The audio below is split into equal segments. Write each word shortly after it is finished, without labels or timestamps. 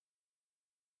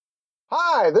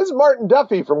Hi, this is Martin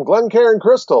Duffy from Glencairn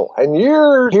Crystal, and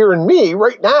you're hearing me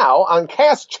right now on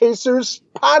Cast Chasers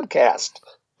Podcast.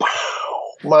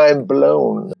 Mind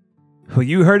blown. Well,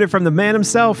 you heard it from the man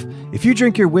himself. If you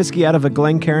drink your whiskey out of a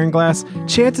Glencairn glass,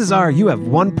 chances are you have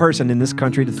one person in this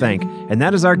country to thank, and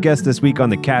that is our guest this week on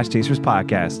the Cast Chasers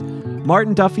Podcast.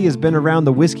 Martin Duffy has been around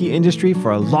the whiskey industry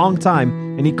for a long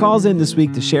time, and he calls in this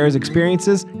week to share his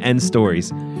experiences and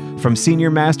stories. From senior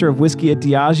master of whiskey at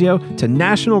Diageo to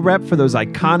national rep for those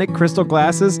iconic crystal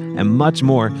glasses and much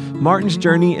more, Martin's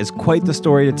journey is quite the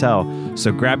story to tell.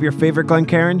 So grab your favorite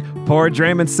Glencairn, pour a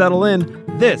dram and settle in.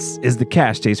 This is the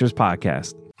Cast Chasers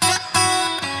Podcast.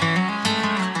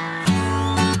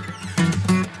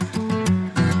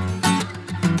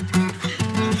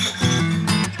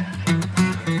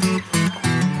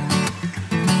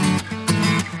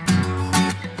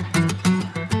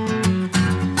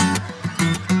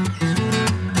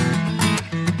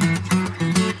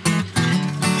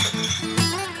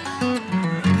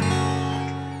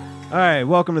 All right,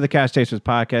 welcome to the Cast Chasers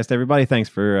Podcast, everybody. Thanks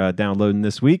for downloading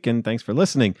this week, and thanks for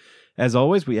listening. As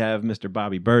always, we have Mr.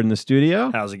 Bobby Bird in the studio.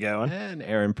 How's it going? And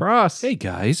Aaron Pross. Hey,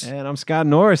 guys. And I'm Scott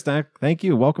Norris. Thank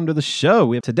you. Welcome to the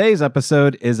show. Today's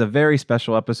episode is a very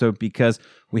special episode because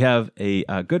we have a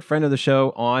good friend of the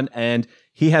show on, and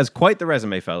he has quite the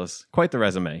resume, fellas. Quite the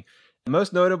resume.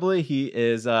 Most notably, he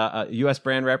is a U.S.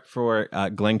 brand rep for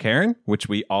Glencairn, which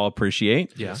we all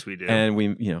appreciate. Yes, we do. And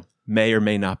we, may or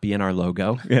may not be in our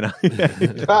logo, I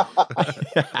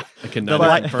can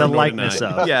the likeness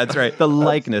of. Yeah, that's right. The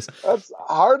likeness. That's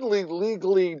hardly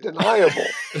legally deniable.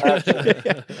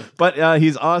 But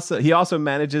he also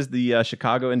manages the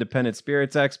Chicago Independent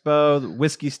Spirits Expo, the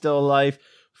Whiskey Still Alive,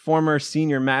 former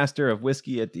senior master of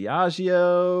whiskey at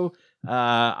Diageo,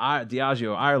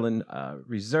 Diageo Ireland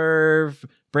Reserve,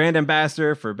 brand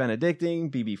ambassador for Benedictine,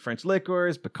 BB French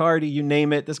Liqueurs, Bacardi, you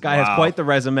name it. This guy has quite the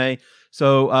resume.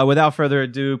 So without further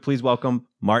ado, please welcome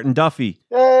Martin Duffy.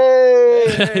 Hey!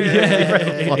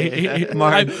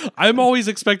 I'm always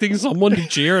expecting someone to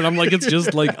cheer, and I'm like, it's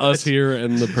just like us here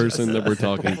and the person that we're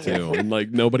talking to, and like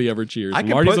nobody ever cheers.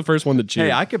 Marty's the first one to cheer.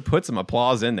 Hey, I could put some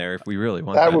applause in there if we really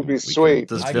want. That would be sweet.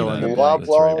 Just fill in the blank.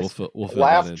 blanks. We'll fill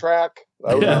Laugh that in. track.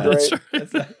 That would be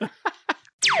great.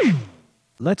 Right.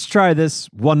 Let's try this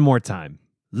one more time.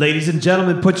 Ladies and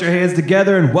gentlemen, put your hands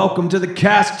together and welcome to the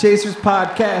Cast Chasers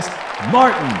Podcast,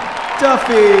 Martin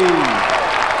Duffy.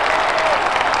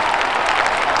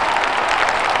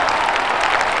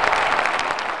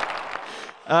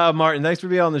 Martin, thanks for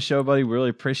being on the show, buddy. We really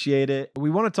appreciate it. We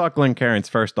want to talk Glencairns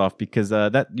first off because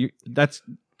that's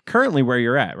currently where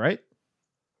you're at, right?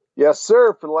 Yes,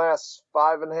 sir. For the last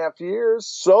 5.5 years,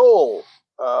 sole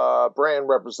brand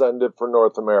representative for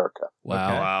North America. Wow.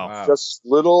 Okay. Wow. Just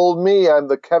little old me. I'm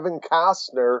the Kevin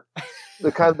Costner,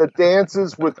 the kind that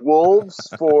dances with wolves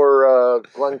for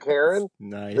Glencairn.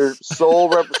 Nice. Their sole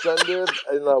representative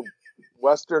in the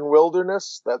Western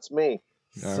Wilderness. That's me.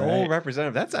 Sole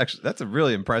representative. That's a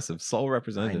really impressive sole I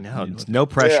representative. know. It's no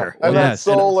pressure. Yeah. And Yeah, that's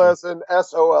sole as in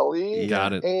SOLE.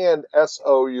 Got it. And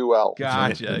SOUL.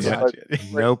 Gotcha. That's Gotcha.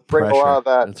 No Bring a lot pressure. of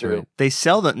that That's too. right. They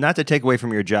sell them, not to take away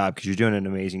from your job because you're doing an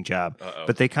amazing job, Uh-oh.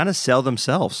 but they kind of sell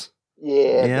themselves.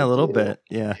 Yeah. Yeah, a little bit.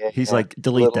 Yeah. He's like,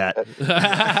 delete Little that. bit.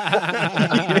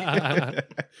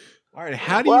 All right.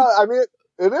 How do you? Well, I mean,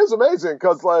 it is amazing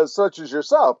because, such as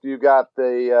yourself, you got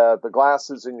the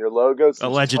glasses in your logos. There's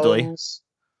Allegedly. tons.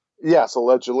 Yes,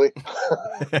 allegedly.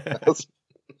 That's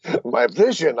my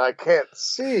vision. I can't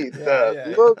see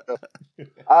the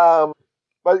logo.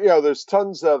 But there's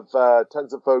tons of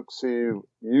folks who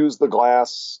use the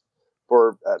glass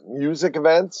for music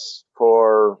events,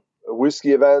 for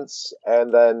whiskey events,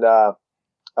 and then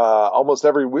almost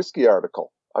every whiskey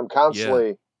article. I'm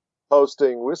constantly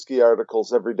posting whiskey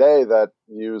articles every day that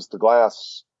use the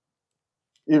glass,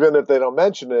 even if they don't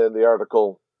mention it in the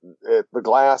article. The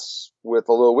glass with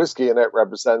a little whiskey in it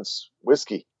represents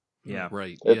whiskey. Yeah.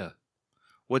 Right. It- Yeah.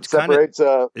 What's kind of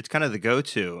Separates it's kind of the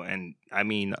go-to. And I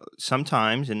mean,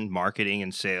 sometimes in marketing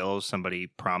and sales, somebody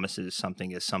promises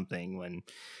something is something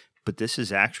but this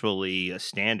is actually a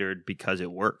standard because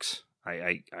it works.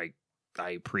 I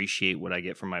appreciate what I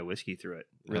get from my whiskey through it.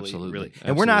 Really, Absolutely. really.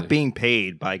 And we're not Absolutely. being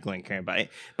paid by Glencairn by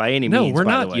any No, means. we're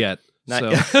by the not way. yet. Not So.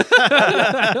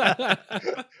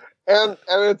 And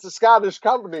it's a Scottish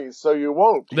company, so you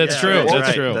won't. That's true. That's That's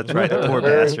right. true. That's right. The poor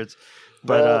Yeah. bastards.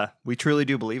 But we truly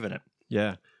do believe in it.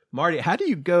 Yeah. Marty, how do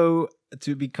you go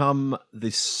to become the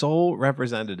sole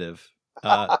representative?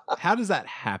 How does that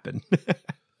happen?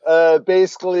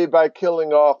 Basically by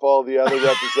killing off all the other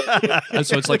representatives.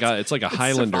 So it's like a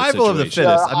Highlander Survival of the situation.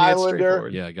 fittest. I mean, it's Highlander.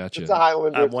 straightforward. Yeah, gotcha. It's a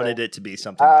Highlander I thing. wanted it to be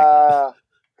something like that.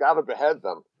 got to behead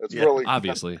them. It's really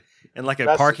obviously in like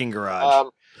a parking garage.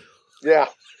 Yeah.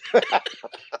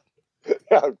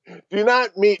 Do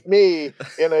not meet me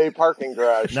in a parking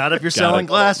garage. Not if you're selling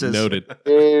glasses. Noted.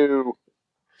 Ew.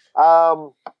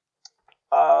 So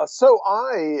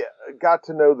I got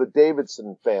to know the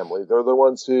Davidson family. They're the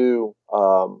ones who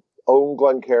own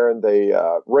Glencairn.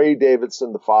 Ray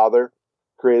Davidson, the father,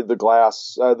 created the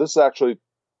glass. This is actually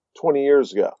 20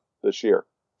 years ago this year.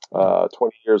 20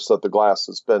 years that the glass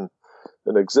has been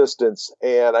in existence.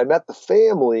 And I met the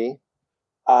family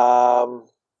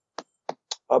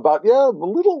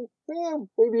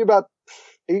maybe about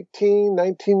 18,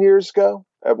 19 years ago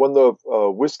at one of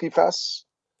the Whiskey Fests.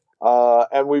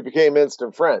 And we became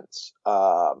instant friends.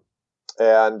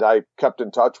 And I kept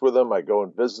in touch with them. I go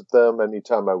and visit them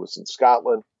anytime I was in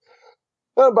Scotland.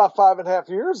 And about 5.5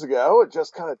 years ago, it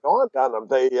just kind of dawned on them.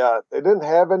 They didn't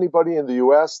have anybody in the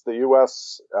U.S. The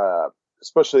U.S.,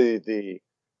 especially the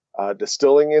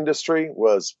distilling industry,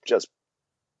 was just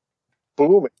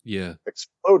booming,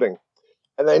 exploding.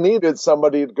 And they needed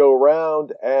somebody to go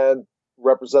around and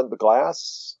represent the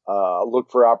glass, look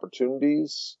for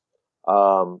opportunities.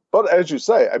 But as you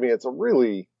say, I mean, it's a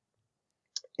really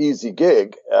easy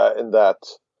gig in that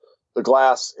the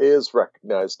glass is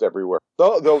recognized everywhere.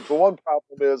 The one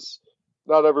problem is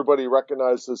not everybody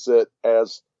recognizes it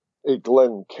as a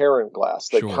Glencairn glass.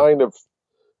 They kind of,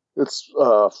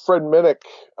 Fred Minnick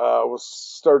was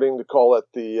starting to call it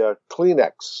the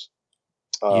Kleenex.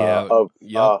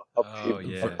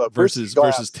 Versus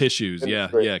tissues.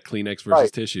 Industry. Yeah. Kleenex versus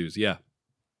tissues. Yeah.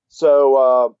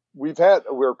 So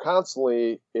we're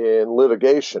constantly in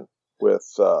litigation with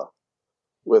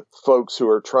folks who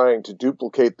are trying to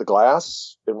duplicate the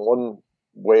glass in one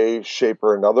way, shape,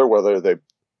 or another, whether they're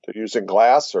using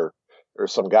glass or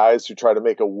some guys who try to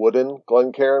make a wooden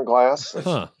Glencairn glass.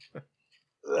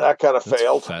 That kind of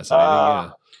failed.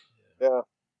 Fascinating, yeah.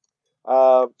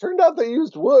 Turned out they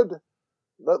used wood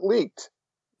that leaked,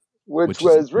 which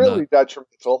was really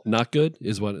detrimental. Not good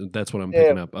that's what I'm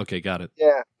picking up. Okay, got it.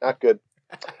 Yeah, not good.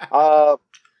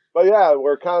 But yeah,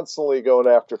 we're constantly going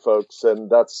after folks, and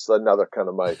that's another kind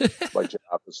of my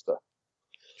job is to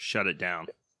shut it down.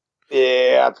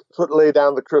 Yeah, lay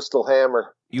down the crystal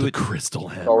hammer. Crystal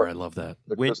hammer, I love that.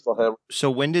 Crystal hammer. So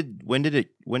when did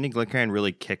Glencairn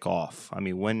really kick off? I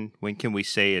mean, when can we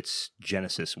say its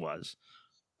genesis was?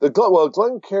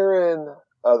 Glencairn,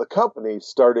 the company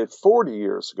started 40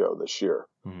 years ago this year.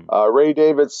 Mm-hmm. Ray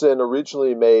Davidson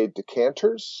originally made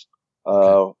decanters.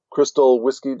 Crystal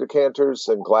whiskey decanters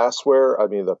and glassware. I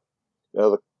mean, the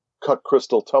cut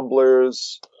crystal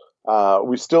tumblers.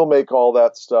 We still make all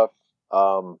that stuff.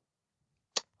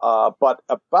 But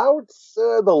about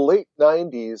the late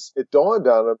 90s, it dawned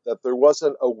on them that there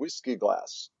wasn't a whiskey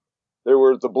glass. There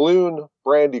were the balloon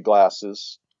brandy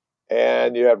glasses,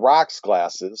 and you had rocks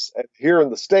glasses. And here in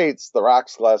the States, the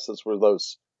rocks glasses were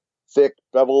those thick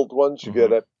beveled ones you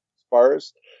get at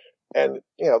bars. And,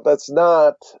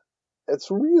 it's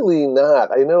really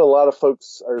not. I know a lot of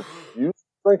folks are used to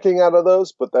drinking out of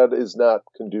those, but that is not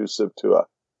conducive to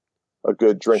a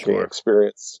good drinking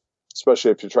experience,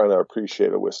 especially if you're trying to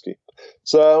appreciate a whiskey.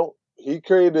 So he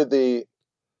created the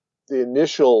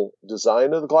initial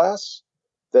design of the glass.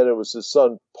 Then it was his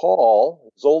son,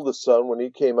 Paul, his oldest son, when he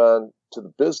came on to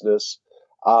the business,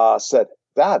 said,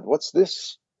 "Dad, what's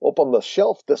this up on the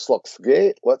shelf? This looks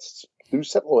great. Let's do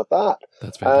something with that."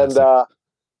 That's fantastic.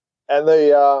 And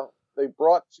they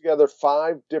brought together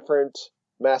 5 different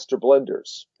master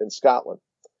blenders in Scotland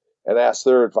and asked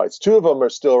their advice. 2 of them are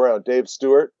still around. Dave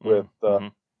Stewart with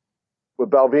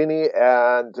Balvenie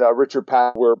and Richard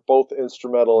Pat were both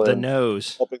instrumental in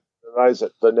helping organize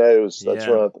it. The nose. That's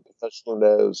right. The professional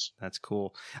nose. That's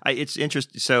cool. It's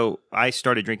interesting. So I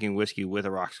started drinking whiskey with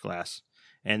a rocks glass,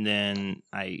 and then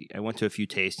I went to a few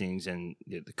tastings, and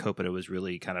the Copita was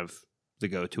really kind of the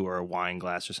go-to, or a wine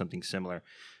glass or something similar.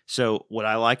 So what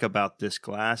I like about this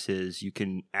glass is you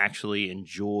can actually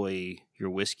enjoy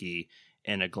your whiskey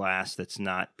in a glass that's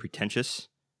not pretentious.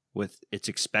 It's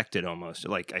expected almost.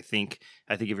 Like I think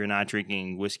if you're not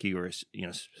drinking whiskey or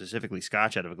specifically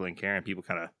Scotch out of a Glencairn, people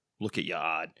kind of look at you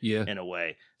odd in a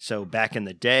way. So back in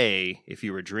the day, if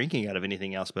you were drinking out of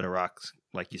anything else but a rocks,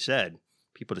 like you said,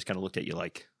 people just kind of looked at you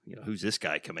like, who's this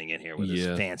guy coming in here with his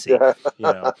fancy,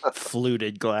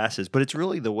 fluted glasses? But it's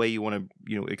really the way you want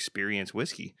to, experience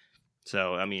whiskey.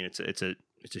 So, I mean, it's a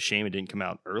shame it didn't come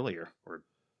out earlier, or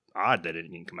odd that it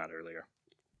didn't come out earlier.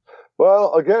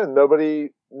 Well, again,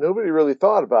 nobody really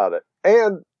thought about it.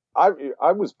 And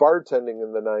I was bartending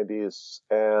in the 90s,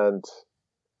 and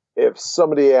if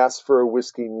somebody asked for a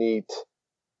whiskey neat,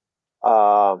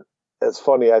 it's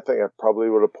funny, I think I probably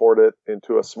would have poured it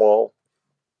into a small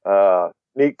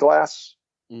neat glass,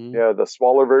 the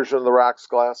smaller version of the rocks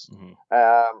glass.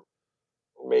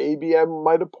 Maybe I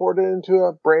might have poured it into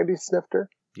a brandy snifter.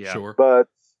 Yeah. Sure. But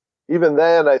even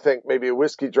then, I think maybe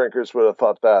whiskey drinkers would have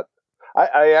thought that.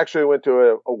 I actually went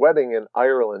to a wedding in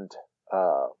Ireland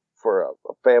for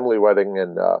a family wedding,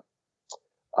 and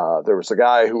there was a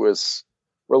guy who was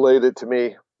related to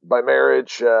me by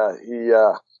marriage. He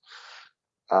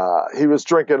was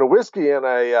drinking a whiskey, and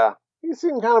he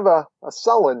seemed kind of a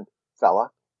sullen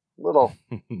fella, a little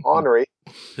ornery.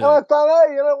 And I thought,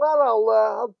 hey, you know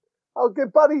what? I'll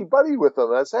get buddy with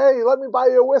him. I said, hey, let me buy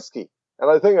you a whiskey. And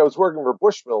I think I was working for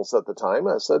Bushmills at the time.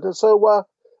 I said, so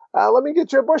let me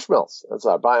get you a Bushmills. And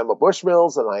so I buy him a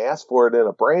Bushmills, and I asked for it in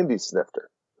a brandy snifter,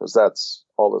 because that's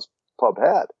all this pub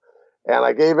had. And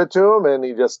I gave it to him, and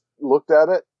he just looked at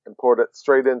it and poured it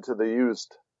straight into the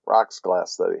used rocks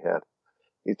glass that he had.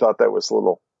 He thought that was a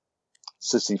little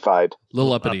sissified.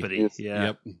 Little uppity. Yeah.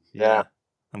 Yep. Yeah.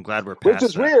 I'm glad we're past Which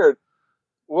is that. weird.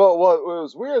 Well, what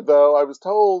was weird, though, I was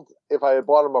told if I had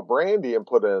bought him a brandy and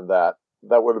put it in that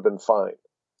would have been fine.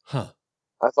 Huh.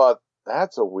 I thought,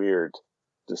 that's a weird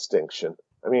distinction.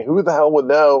 I mean, who the hell would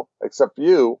know, except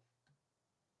you,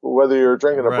 whether you're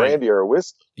drinking a brandy or a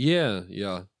whiskey?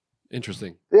 Yeah.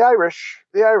 Interesting. The Irish.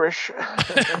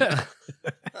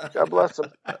 God bless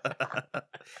them.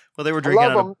 Well, they were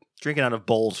drinking out of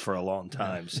bowls for a long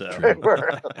time, so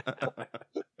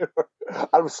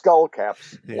out of skull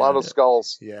caps, a lot of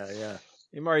skulls. Yeah.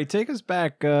 Hey, Marty, take us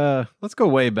back. Let's go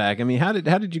way back. I mean, how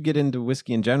did you get into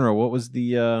whiskey in general? What was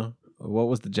the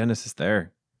genesis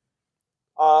there?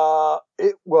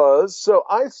 It was, so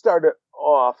I started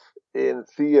off in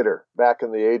theater back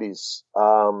in the 80s.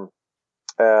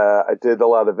 I did a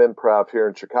lot of improv here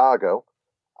in Chicago.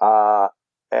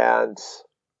 And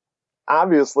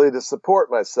obviously to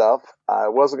support myself, I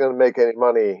wasn't going to make any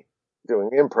money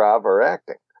doing improv or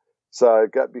acting. So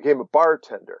I became a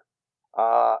bartender.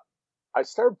 I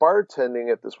started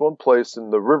bartending at this one place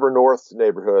in the River North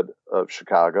neighborhood of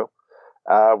Chicago.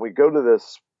 We go to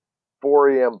this 4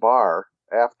 a.m. bar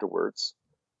afterwards,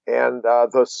 and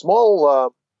the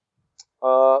small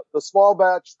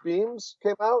batch beams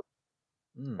came out.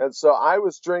 And so I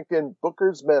was drinking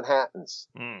Booker's Manhattans.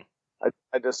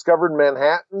 I discovered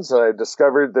Manhattans, and I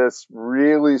discovered this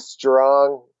really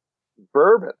strong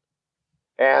bourbon.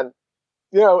 And,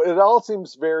 it all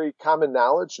seems very common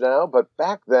knowledge now, but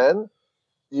back then,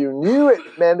 you knew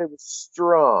it meant it was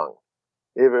strong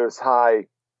if it was high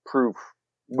proof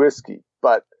whiskey,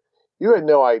 but you had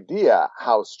no idea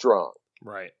how strong.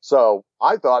 Right. So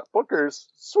I thought, Booker's,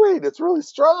 sweet, it's really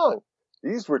strong.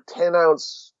 These were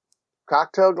 10-ounce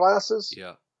cocktail glasses.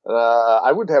 Yeah.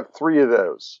 I would have 3 of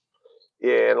those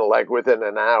within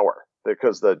an hour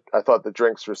because I thought the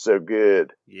drinks were so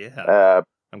good. Yeah.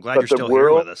 I'm glad you're still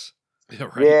here with us.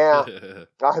 Right. Yeah.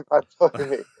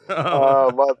 The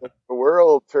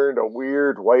world turned a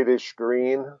weird whitish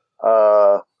green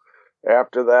after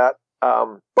that.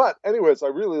 But anyways, I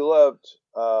really loved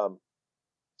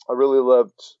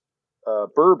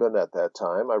bourbon at that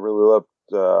time. I really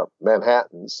loved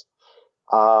Manhattans.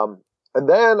 And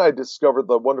then I discovered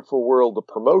the wonderful world of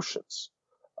promotions.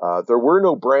 There were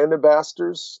no brand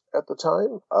ambassadors at the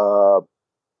time.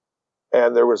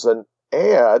 And there was an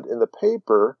ad in the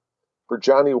paper for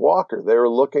Johnnie Walker. They were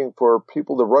looking for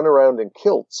people to run around in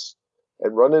kilts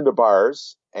and run into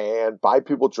bars and buy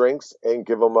people drinks and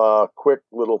give them a quick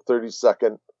little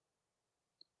 30-second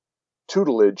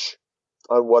tutelage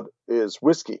on what is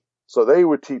whiskey. So they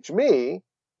would teach me,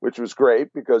 which was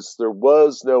great because there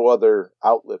was no other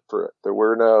outlet for it. There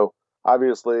was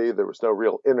no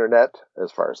real internet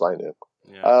as far as I knew.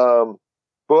 Yeah.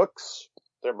 Books,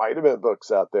 there might have been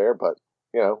books out there, but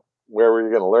where were you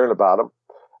going to learn about them?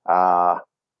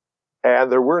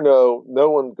 And there were no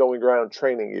one going around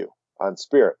training you on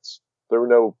spirits. There were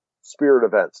no spirit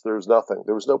events. There was nothing.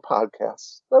 There was no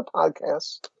podcasts. No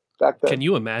podcasts back then. Can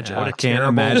you imagine? I can't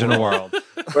imagine a world.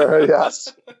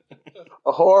 Yes.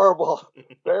 A horrible,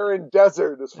 barren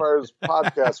desert as far as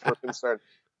podcasts were concerned.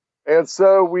 And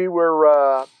so we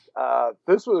were,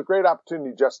 this was a great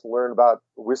opportunity just to learn about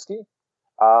whiskey.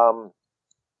 And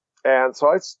so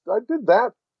I did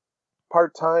that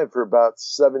part-time for about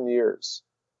 7 years,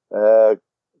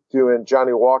 doing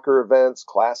Johnnie Walker events,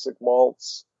 classic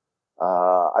malts.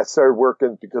 I started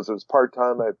working because it was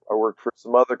part-time. I worked for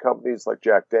some other companies like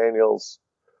Jack Daniels.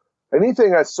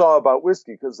 Anything I saw about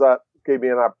whiskey, because that gave me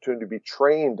an opportunity to be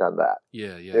trained on that.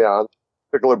 Yeah. On a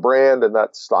particular brand and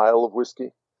that style of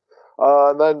whiskey.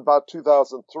 And then about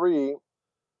 2003,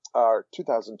 or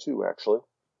 2002 actually,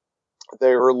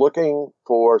 they were looking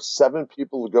for 7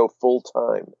 people to go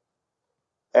full-time.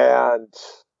 And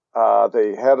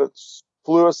they had a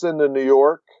flew us into New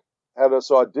York, had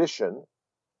us audition.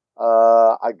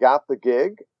 I got the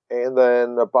gig, and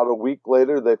then about a week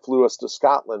later, they flew us to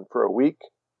Scotland for a week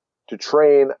to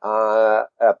train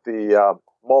at the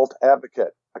Malt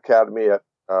Advocate Academy at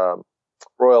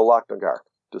Royal Lochnagar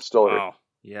Distillery. Wow.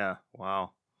 Yeah.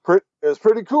 Wow. It was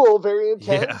pretty cool, very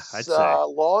intense. Yeah, I'd say.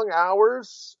 Long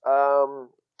hours,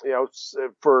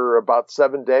 for about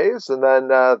 7 days. And then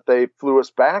they flew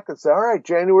us back and said, all right,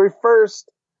 January 1st,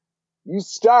 you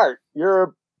start. You're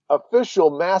an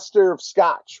official master of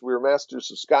Scotch. We were masters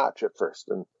of Scotch at first.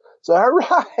 And so, all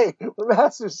right, we're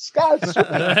masters of Scotch.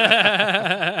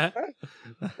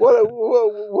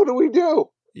 What do we do?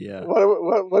 Yeah.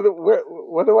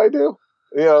 What do I do?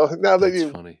 Now that That's you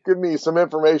funny. give me some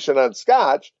information on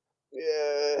Scotch,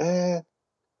 they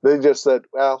just said,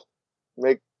 well,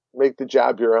 make the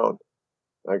job your own.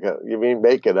 You mean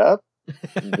make it up?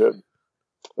 Good.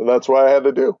 And that's what I had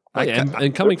to do.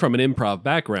 And coming from an improv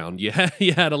background, you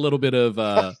had a little bit of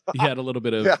but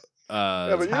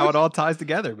How it all ties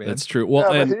together, man. that's true. Well,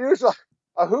 but and usually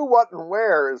a who, what, and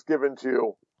where is given to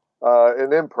you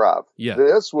in improv. Yeah.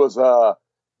 This was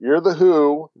you're the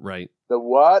who. right. The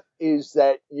what is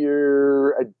that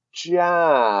you're a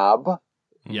job.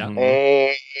 Yeah.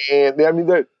 Mhm. And I mean,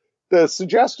 the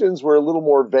suggestions were a little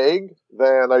more vague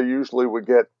than I usually would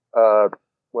get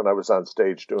when I was on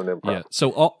stage doing improv. Yeah.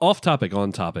 So off topic,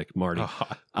 on topic, Marty.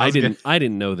 I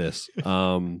didn't know this,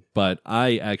 but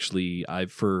I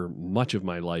for much of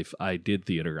my life I did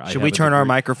theater. Should we turn our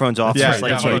microphones off Yeah, just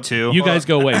like definitely. you too? You guys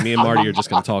go away. Me and Marty are just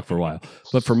going to talk for a while.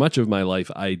 But for much of my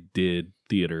life, I did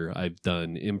theater. I've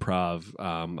done improv.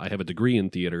 I have a degree in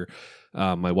theater.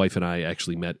 My wife and I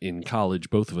actually met in college,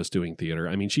 both of us doing theater.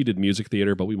 I mean, she did music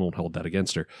theater, but we won't hold that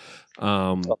against her.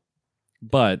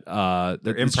 But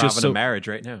They're it's improv just in so a marriage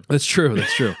right now. That's true.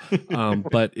 That's true.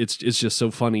 But it's just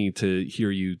so funny to hear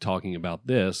you talking about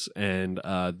this, and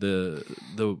the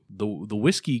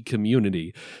whiskey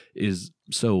community is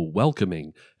so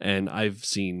welcoming, and I've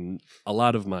seen a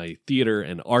lot of my theater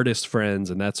and artist friends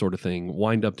and that sort of thing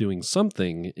wind up doing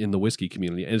something in the whiskey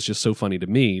community, and it's just so funny to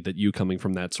me that you, coming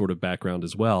from that sort of background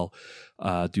as well,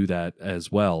 do that as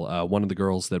well. One of the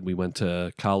girls that we went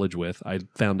to college with, I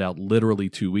found out literally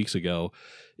 2 weeks ago,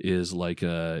 is like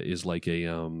a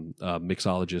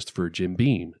mixologist for Jim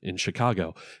Beam in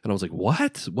Chicago, and I was like,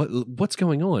 what's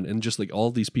going on? And just like all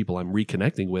these people I'm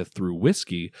reconnecting with through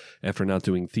whiskey after not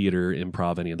doing theater,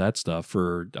 improv, any of that stuff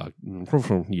for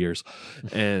years,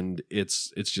 and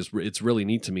it's really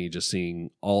neat to me just seeing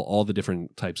all the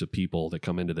different types of people that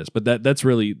come into this. But that's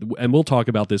really, and we'll talk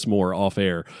about this more off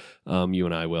air, you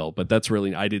and I will. But that's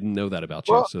really, I didn't know that about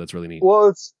you, so that's really neat.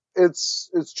 Well,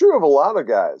 it's true of a lot of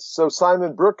guys. So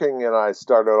Simon Brooking and I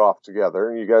started off together,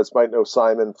 and you guys might know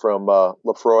Simon from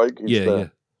Lefroy.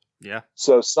 Yeah.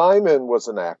 So Simon was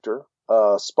an actor.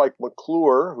 Spike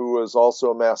McClure, who was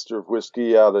also a master of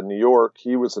whiskey out of New York,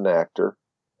 he was an actor.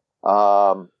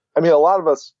 I mean, a lot of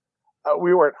us,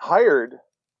 we weren't hired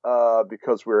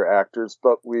because we were actors,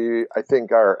 but I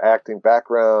think our acting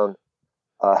background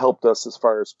helped us as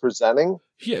far as presenting.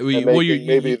 Yeah,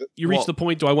 you reach the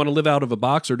point, do I want to live out of a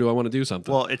box or do I want to do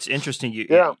something? Well, it's interesting.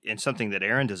 And something that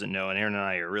Aaron doesn't know, and Aaron and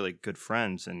I are really good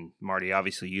friends, and Marty,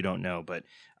 obviously you don't know, but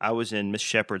I was in Miss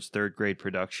Shepard's third grade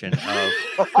production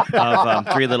of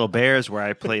Three Little Bears, where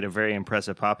I played a very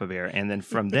impressive Papa Bear. And then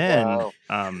from then,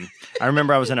 I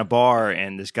remember I was in a bar,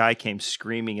 and this guy came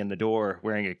screaming in the door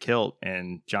wearing a kilt,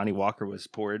 and Johnny Walker was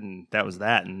poured, and that was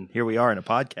that. And here we are in a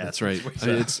podcast. That's right.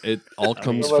 It all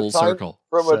comes full circle.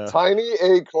 From a tiny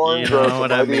acorn. You know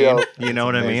what I mean? You know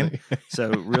what I mean? So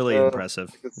really impressive.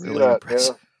 Really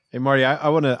impressive. Yeah. Hey Marty,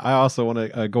 I also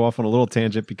want to go off on a little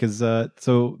tangent because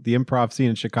so the improv scene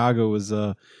in Chicago was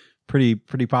a pretty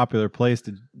popular place.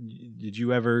 Did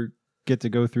you ever get to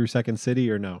go through Second City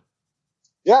or no?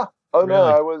 Yeah. Oh Really?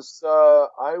 no,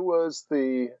 I was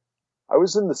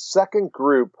in the second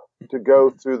group to go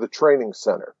through the training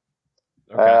center.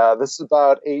 Okay. This is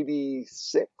about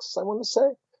 86, I want to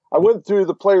say. I went through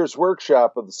the Players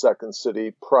Workshop of the Second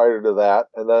City prior to that,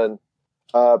 and then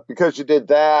because you did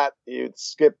that, you'd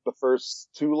skip the first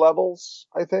two levels,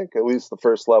 I think, at least the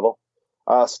first level.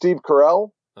 Steve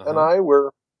Carell and I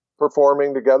were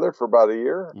performing together for about a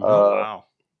year. Wow.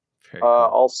 Very cool.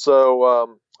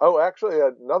 Also, actually,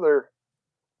 a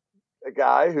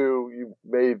guy who you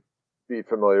may be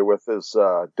familiar with is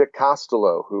Dick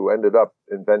Costello, who ended up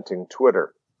inventing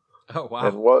Twitter. Oh wow!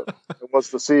 And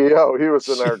was the CEO. He was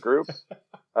in our group.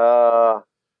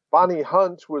 Bonnie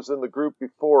Hunt was in the group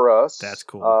before us. That's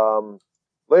cool.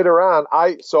 Later on,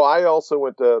 I also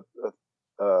went to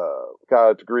got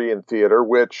a degree in theater,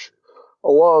 which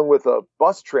along with a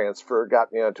bus transfer,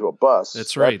 got me onto a bus.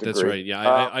 That's right. That's right. Yeah,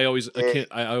 I always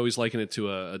liken it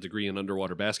to a degree in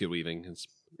underwater basket weaving. It's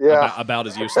about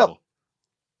as useful.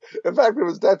 In fact, it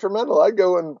was detrimental. I'd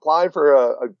go and apply for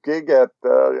a gig at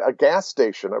a gas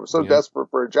station. I was so desperate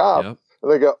for a job.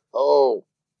 And they go, "Oh,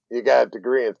 you got a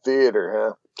degree in theater,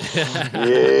 huh?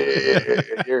 Yeah,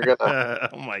 you're gonna."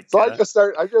 Oh my god!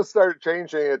 So I just started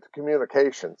changing it to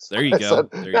communications. There you go.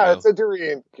 It's a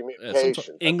degree in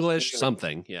communications, English,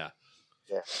 something. Yeah.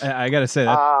 I got to say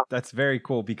that's very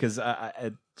cool because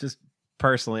I just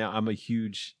personally, I'm a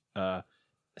huge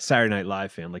Saturday Night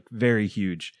Live fan, like very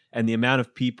huge, and the amount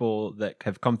of people that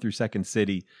have come through Second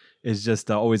City is just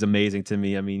always amazing to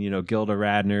me. I mean, Gilda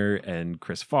Radner and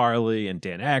Chris Farley and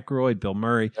Dan Aykroyd, Bill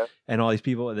Murray, and all these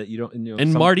people that you don't,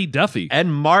 and Marty Duffy.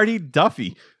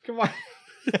 Come on.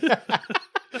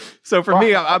 So for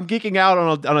me, I'm geeking out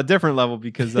on a different level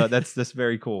because that's just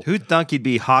very cool. Who'd thunk he'd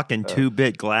be hawking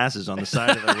 2-bit glasses on the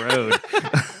side of the road?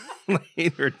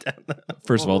 Later down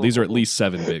First of all, these are at least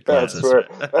 7-bit glasses.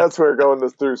 That's where going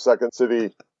through Second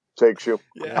City takes you.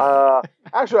 Yeah.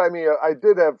 Actually, I mean, I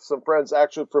did have some friends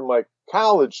actually from my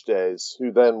college days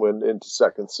who then went into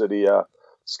Second City.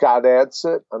 Scott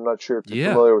Adsit, I'm not sure if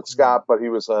you're familiar with Scott, but he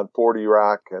was on 40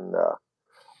 Rock, and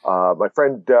my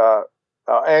friend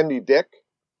Andy Dick.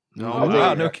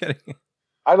 Wow, no kidding.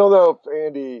 I don't know if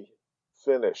Andy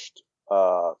finished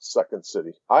Second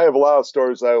City. I have a lot of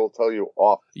stories I will tell you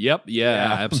off. Yep,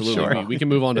 absolutely. Sure. We can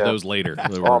move on to those later.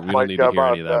 We don't need to hear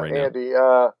any of that right Andy,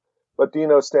 now. But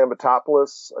Dino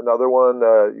Stamatopoulos, another one,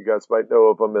 you guys might know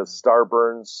of him as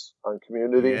Starburns on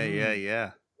Community.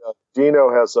 Yeah. Dino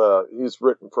he's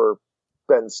written for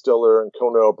Ben Stiller and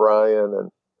Conan O'Brien and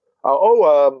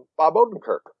Bob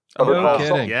Odenkirk. Oh, no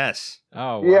kidding. Yes.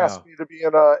 Oh, he asked me to be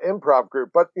in an improv group,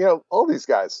 but all these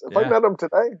guys, if I met them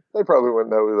today, they probably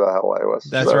wouldn't know who the hell I was.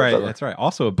 That's right. That's right.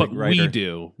 Also a big writer. We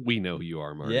do. We know who you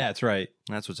are, Mark. Yeah, that's right.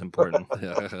 That's what's important.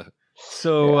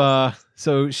 So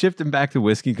shifting back to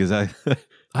whiskey because this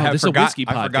is a whiskey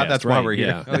podcast. I forgot that's why we're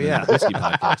here. Oh yeah, whiskey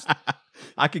podcast.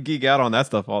 I could geek out on that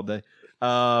stuff all day.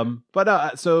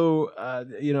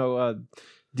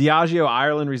 Diageo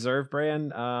Ireland Reserve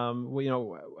brand. How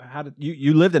did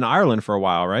you lived in Ireland for a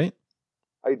while, right?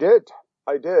 I did.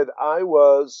 I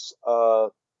was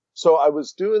so I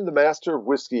was doing the Master of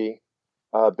Whiskey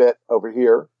bit over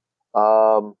here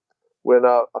when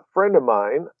a friend of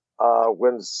mine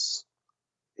when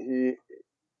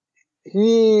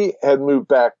he had moved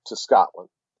back to Scotland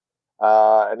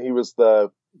and he was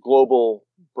the global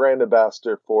brand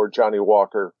ambassador for Johnny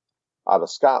Walker out of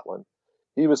Scotland.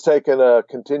 He was taking a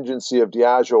contingency of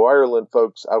Diageo Ireland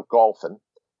folks out golfing.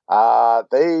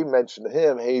 They mentioned to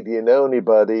him, "Hey, do you know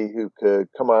anybody who could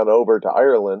come on over to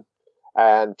Ireland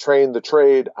and train the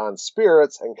trade on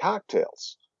spirits and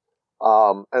cocktails?"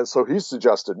 And so he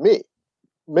suggested me,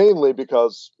 mainly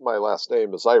because my last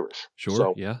name is Irish. Sure,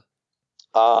 so, yeah.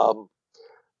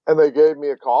 And they gave me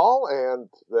a call and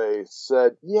they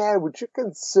said, "Yeah, would you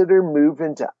consider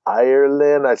moving to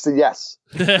Ireland?" I said, "Yes."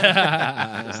 You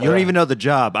don't even know the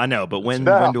job. I know, but when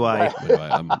do I?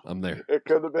 I'm there. It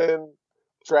could have been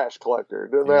trash collector.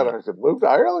 It didn't matter. I said, "Move to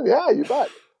Ireland?" "Yeah, you bet."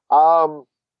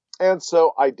 And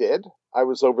so I did. I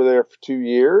was over there for 2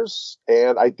 years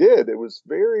and I did. It was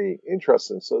very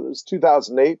interesting. So it was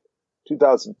 2008,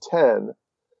 2010.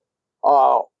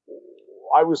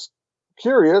 I was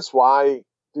curious, why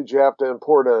did you have to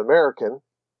import an American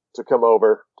to come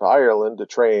over to Ireland to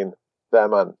train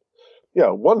them on,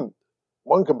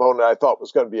 one component I thought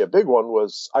was going to be a big one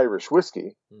was Irish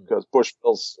whiskey, because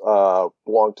Bushmills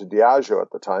belonged to Diageo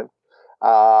at the time.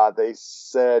 They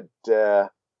said, and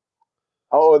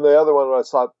the other one I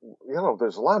thought,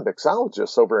 there's a lot of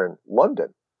mixologists over in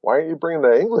London. Why aren't you bringing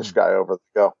an English guy over to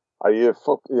go? Are you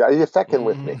fecking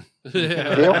with me?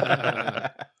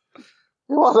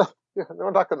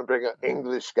 We're not going to bring an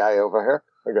English guy over here.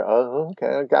 I go, "Oh,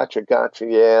 okay, gotcha.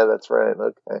 Yeah, that's right.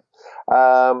 Okay."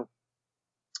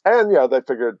 And they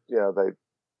figured, they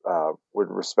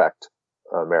would respect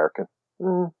American.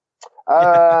 But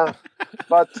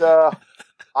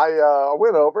I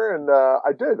went over and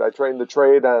I did. I trained the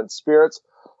trade on spirits.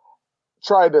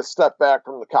 Tried to step back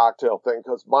from the cocktail thing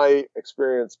because my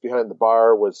experience behind the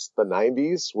bar was the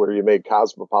 90s, where you made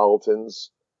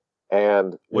Cosmopolitans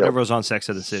and whatever was on Sex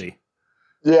and the City.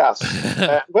 Yes.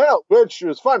 Which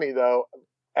was funny though.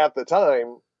 At the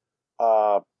time,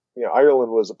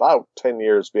 Ireland was about 10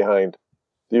 years behind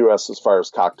the U.S. as far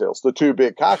as cocktails. The two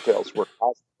big cocktails were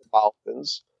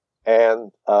Cosmopolitans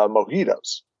and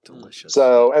mojitos. Delicious.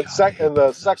 So, the Sex and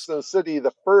the City,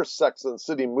 the first Sex and the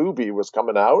City movie was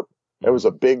coming out. It was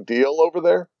a big deal over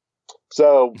there.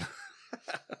 So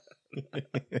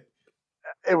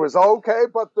it was okay,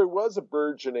 but there was a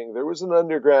burgeoning. There was an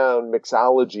underground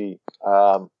mixology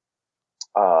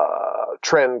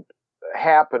trend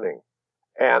happening,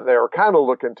 and they were kind of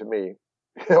looking to me,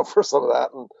 for some of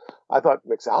that. And I thought,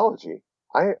 mixology?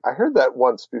 I heard that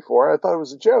once before. I thought it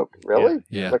was a joke. Really?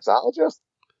 Yeah. Mixologist?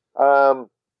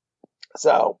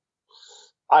 So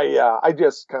I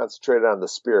just concentrated on the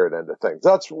spirit end of things.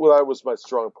 That was my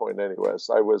strong point, anyways.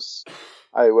 I was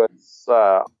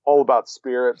all about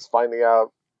spirits, finding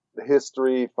out the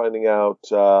history, finding out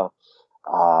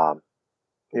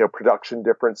production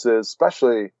differences,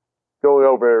 especially going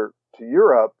over to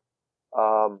Europe.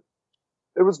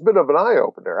 It was a bit of an eye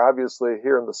opener. Obviously,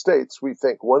 here in the States, we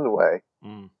think one way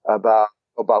about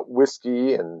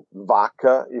whiskey and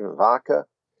vodka, even vodka.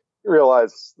 You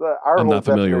realize that I'm not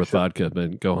familiar with vodka,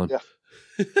 but go on. Yeah.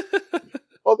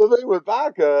 Well, the thing with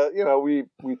vodka, we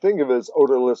think of it as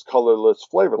odorless, colorless,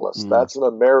 flavorless. That's an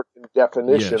American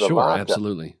definition of vodka.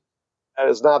 Absolutely. And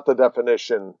it's not the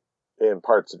definition in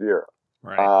parts of Europe.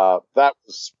 Right. That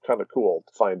was kind of cool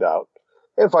to find out.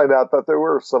 And find out that there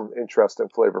were some interesting,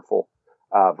 flavorful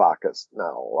vodkas.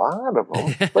 Not a lot of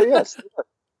them, but yes.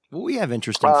 Well, we have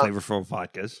interesting, flavorful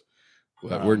vodkas.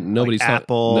 Nobody's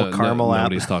apple, caramel apple.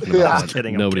 Nobody's talking about that.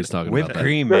 Kidding, nobody's talking whipped about that.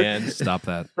 cream, man. Stop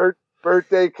that.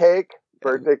 Birthday cake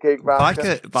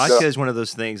vodka. Vodka is one of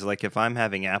those things. Like if I'm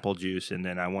having apple juice and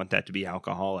then I want that to be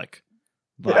alcoholic,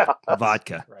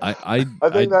 vodka. I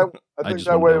think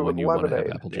that way with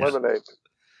lemonade. Lemonade.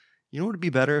 You know what would be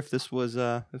better if this was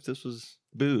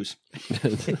booze.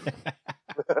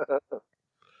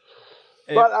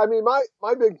 But I mean,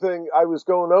 my big thing, I was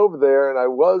going over there and I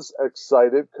was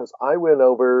excited because I went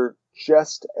over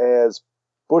just as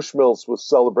Bushmills was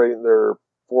celebrating their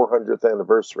 400th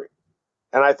anniversary.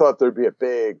 And I thought there'd be a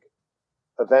big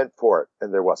event for it,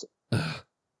 and there wasn't.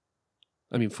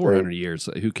 I mean, 400 years,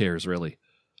 who cares, really?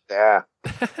 Yeah.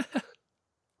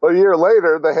 But a year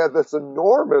later, they had this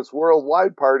enormous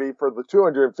worldwide party for the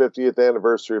 250th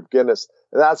anniversary of Guinness.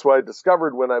 And that's what I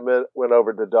discovered when I went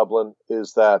over to Dublin,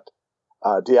 is that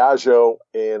Diageo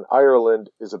in Ireland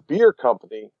is a beer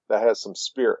company that has some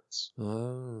spirits.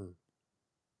 Oh.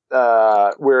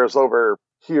 Whereas over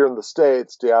here in the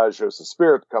States, Diageo is a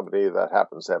spirit company that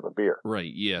happens to have a beer.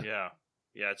 Right, yeah.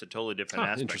 Yeah, it's a totally different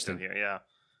aspect interesting. of here, yeah.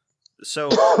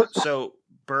 So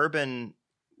bourbon,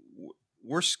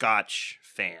 we're Scotch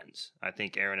fans. I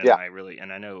think Aaron and I really,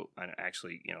 and I know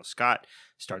actually, Scott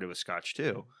started with Scotch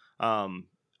too.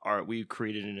 We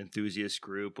created an enthusiast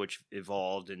group, which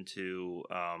evolved into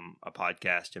a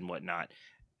podcast and whatnot.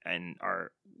 And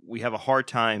we have a hard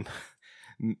time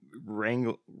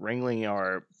wrangling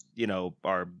our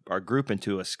group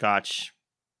into a Scotch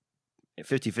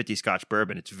 50-50 Scotch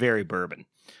bourbon. It's very bourbon.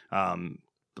 A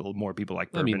little more people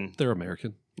like bourbon. I mean, they're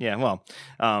American. Yeah, well,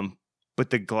 but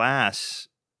the glass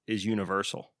is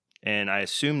universal. And I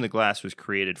assume the glass was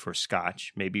created for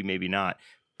Scotch. Maybe not.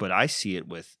 But I see it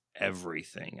with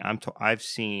everything. I've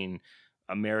seen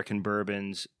American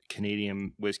bourbons,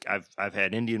 Canadian whiskey. I've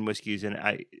had Indian whiskeys, and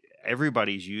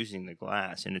everybody's using the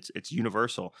glass, and it's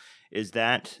universal. Was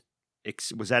that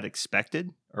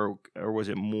expected, or was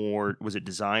it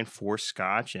designed for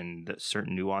Scotch and the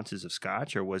certain nuances of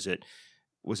Scotch, or was it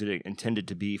intended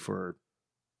to be for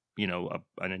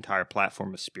an entire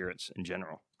platform of spirits in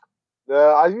general?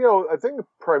 I think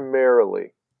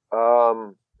primarily,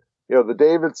 the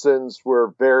Davidsons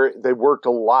they worked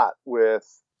a lot with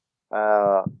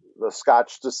the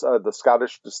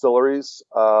Scottish distilleries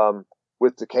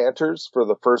with decanters for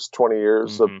the first 20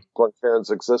 years of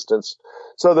Glencairn's existence.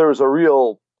 So there was a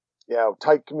real,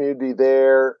 tight community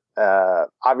there.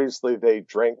 Obviously, they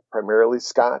drank primarily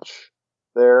Scotch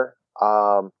there.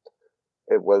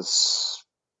 It was,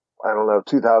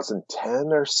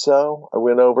 2010 or so. I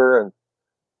went over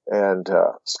and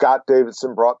Scott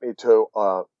Davidson brought me to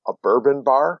a bourbon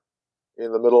bar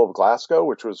in the middle of Glasgow,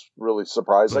 which was really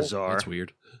surprising. Bizarre. That's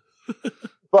weird.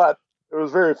 But it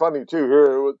was very funny too.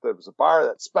 Here there was a bar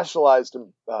that specialized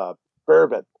in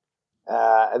bourbon.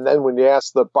 And then when you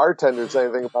asked the bartenders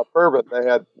anything about bourbon, they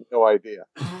had no idea.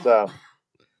 So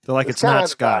they're like, it's not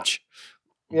Scotch.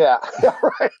 Yeah,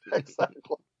 right,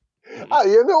 exactly.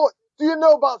 Do you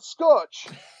know about Scotch?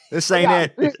 This ain't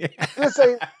it.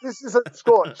 This isn't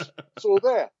Scotch. So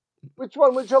there. Which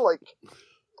one would you like?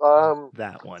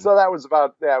 That one. So that was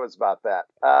about that.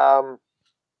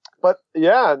 But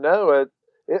yeah, no,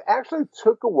 it actually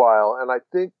took a while, and I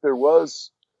think there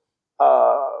was,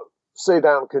 say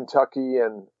down Kentucky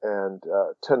and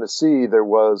Tennessee, there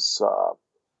was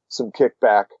some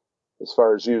kickback as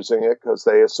far as using it because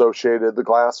they associated the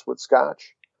glass with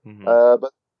Scotch. Mm-hmm.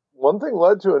 But one thing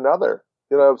led to another.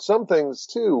 Some things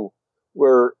too.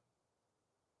 were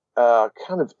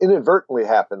kind of inadvertently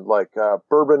happened, like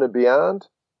Bourbon and Beyond.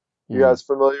 You guys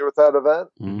familiar with that event?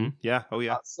 Mm-hmm. Yeah. Oh,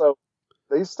 yeah. So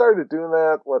they started doing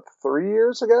that, 3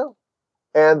 years ago?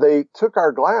 And they took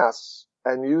our glass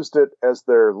and used it as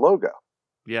their logo.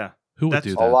 Yeah. Who would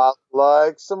do that? A lot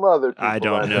like some other people. I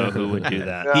don't know who would do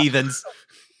that. Yeah. Heathens.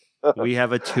 We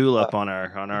have a tulip on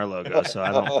our logo, so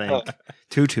I don't think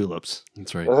 2 tulips.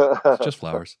 That's right. It's just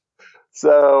flowers.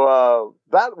 So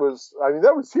that was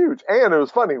huge. And it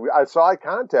was funny. I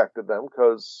contacted them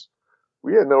because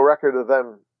we had no record of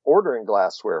them ordering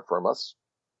glassware from us.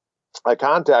 I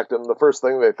contacted them. The first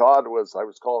thing they thought was I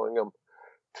was calling them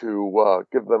to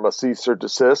give them a cease or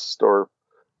desist or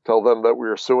tell them that we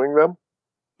were suing them.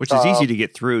 Which is easy to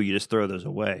get through. You just throw those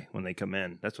away when they come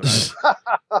in. That's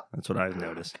what I've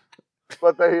noticed.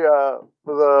 But they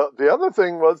the other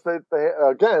thing was they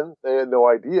had no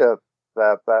idea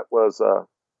that was a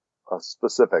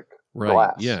specific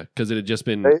glass. Yeah, because it had just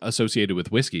been associated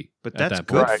with whiskey. But that's that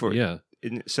good point. for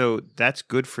so that's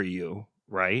good for you,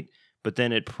 right? But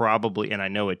then it probably, and I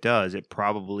know it does, it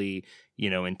probably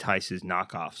entices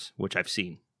knockoffs, which I've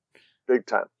seen big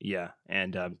time. Yeah,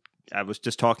 and I was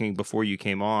just talking before you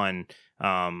came on.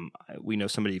 We know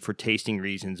somebody for tasting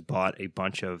reasons bought a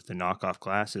bunch of the knockoff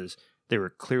glasses. They were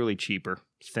clearly cheaper,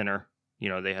 thinner.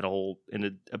 They had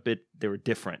a bit. They were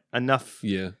different enough,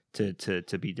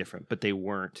 to be different, but they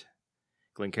weren't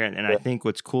Glencairn. And I think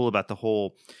what's cool about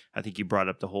I think you brought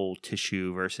up the whole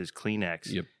tissue versus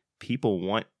Kleenex. Yep. People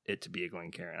want it to be a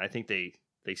Glencairn. I think they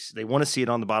want to see it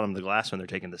on the bottom of the glass when they're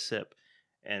taking the sip.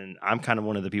 And I'm kind of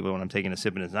one of the people when I'm taking a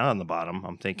sip and it's not on the bottom,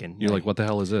 I'm thinking... You're like, what the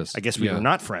hell is this? I guess we were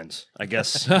not friends. I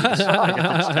guess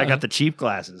I got the cheap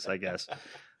glasses, I guess.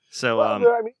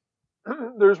 So,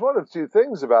 there's one of two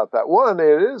things about that. One,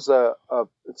 it is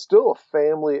it's still a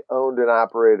family-owned and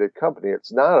operated company.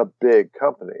 It's not a big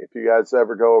company. If you guys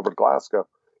ever go over to Glasgow,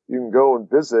 you can go and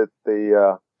visit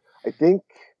I think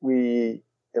we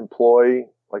employ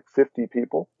like 50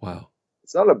 people. Wow.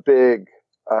 It's not a big...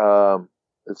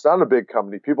 it's not a big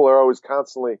company. People are always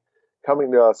constantly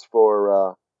coming to us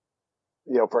for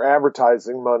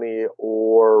advertising money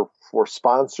or for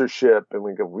sponsorship. And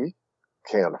we go, we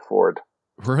can't afford,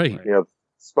 right.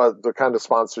 The kind of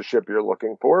sponsorship you're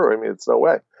looking for. I mean, it's no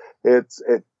way.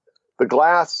 The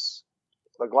glass's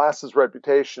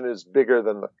reputation is bigger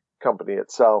than the company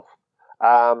itself.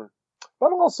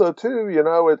 But also too,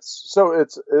 it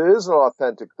is an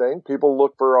authentic thing. People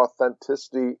look for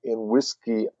authenticity in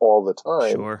whiskey all the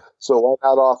time. Sure. So why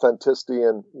not authenticity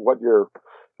in what you're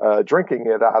drinking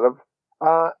it out of?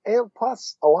 And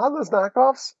plus, a lot of those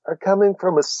knockoffs are coming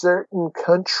from a certain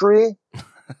country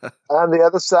on the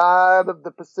other side of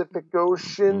the Pacific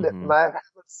Ocean that might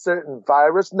have a certain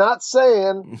virus. Not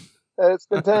saying it's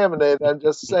contaminated. I'm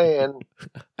just saying.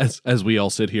 As we all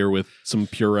sit here with some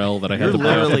Purell that I had to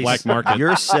buy off the black market.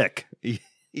 You're sick.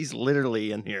 He's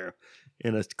literally in here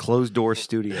in a closed door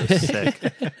studio sick.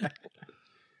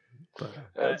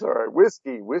 That's all right.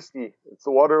 Whiskey. It's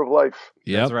the water of life.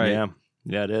 Yep. That's right.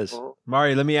 Yeah, it is.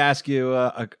 Mari, let me ask you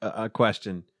a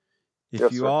question.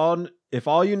 If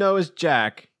all you know is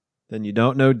Jack, then you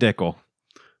don't know Dickel.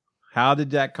 How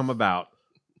did that come about?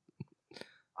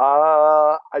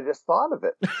 I just thought of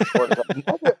it.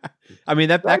 I mean,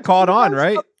 that caught on,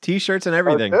 right? T-shirts and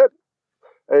everything.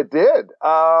 It did. It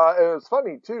was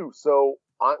funny too. So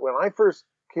when I first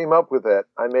came up with it,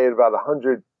 I made about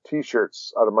 100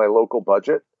 T-shirts out of my local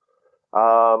budget.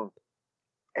 And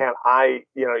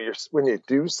when you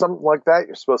do something like that,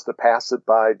 you're supposed to pass it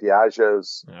by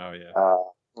Diageo's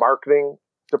marketing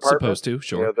department. Supposed to,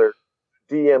 sure. Their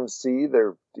DMC,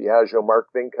 their Diageo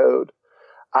marketing code.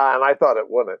 And I thought it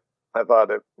wouldn't. I thought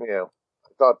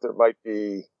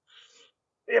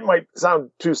it might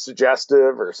sound too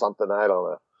suggestive or something. I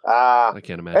don't know. I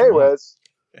can't imagine. Anyways,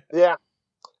 yeah.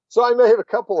 So I made a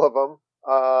couple of them,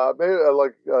 maybe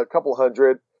like a couple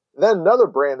hundred. Then another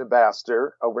brand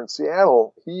ambassador over in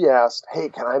Seattle, he asked, "Hey,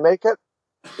 can I make it?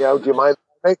 Do you mind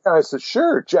making it?" I said,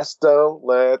 "Sure, just don't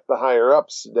let the higher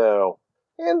ups know."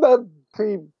 And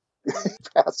he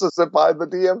passes it by the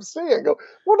DMC and go,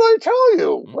 "What did I tell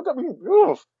you? What I mean?"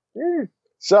 Oof.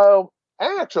 So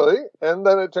actually, and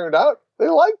then it turned out they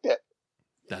liked it.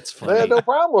 That's funny. They had no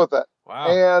problem with it. Wow.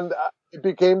 And it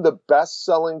became the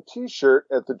best-selling T-shirt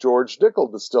at the George Dickel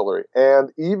Distillery.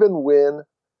 And even when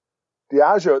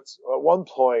Diageo at one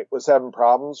point was having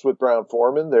problems with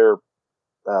Brown-Forman, there's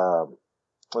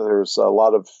a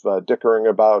lot of dickering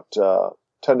about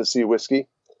Tennessee whiskey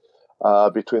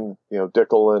between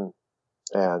Dickel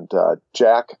and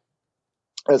Jack,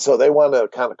 and so they want to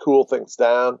kind of cool things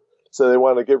down. So they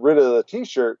want to get rid of the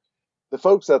T-shirt. The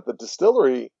folks at the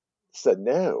distillery said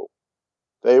no.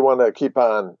 They want to keep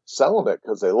on selling it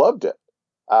because they loved it.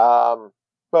 But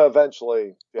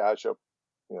eventually, Diageo,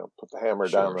 put the hammer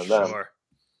down on them.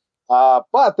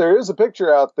 But there is a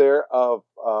picture out there of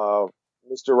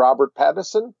Mr. Robert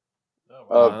Pattinson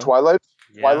of Twilight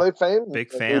fame,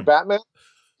 big fan. Batman.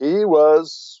 He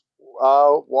was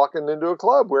walking into a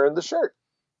club wearing the shirt.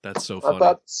 That's so funny. I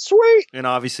thought, sweet. And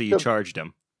obviously, you charged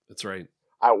him. That's right.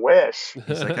 I wish.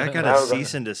 He's like, I got a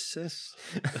cease and desist.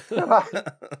 Can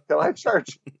I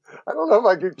charge? I don't know if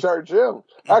I could charge him.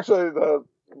 Actually, the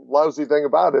lousy thing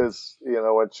about it is,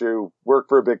 once you work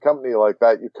for a big company like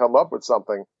that, you come up with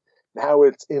something. Now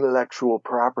it's intellectual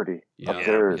property of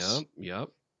theirs. Yep.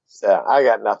 So I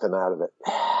got nothing out of it.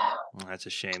 That's a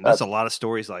shame. There's a lot of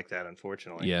stories like that,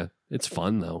 unfortunately. Yeah, it's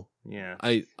fun though. Yeah.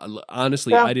 I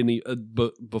honestly, I didn't even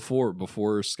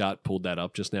before Scott pulled that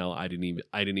up just now. I didn't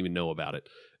even know about it,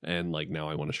 and now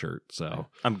I want a shirt. So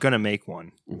I'm gonna make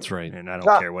one. That's right, and I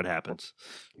don't care what happens.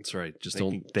 That's right.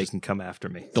 They can come after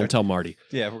me. Don't tell Marty.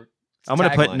 Yeah. I'm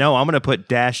gonna put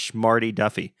Dash Marty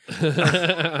Duffy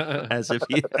as if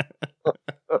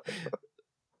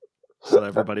so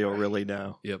everybody will really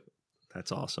know. Yep,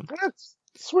 that's awesome. That's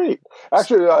sweet.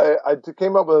 Actually, I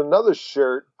came up with another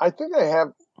shirt. I think I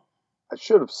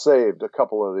should have saved a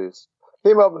couple of these.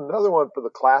 Came up with another one for the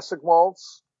classic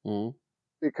malts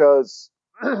because,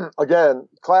 again,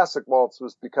 classic malts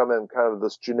was becoming kind of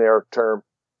this generic term,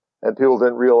 and people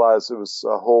didn't realize it was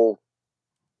a whole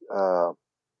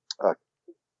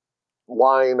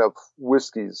line of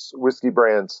whiskey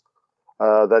brands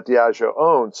that Diageo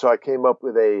owned. So I came up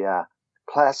with a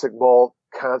classic malt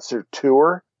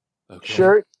concerteur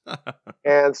shirt,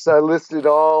 and so I listed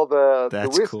all the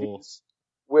whiskeys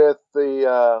with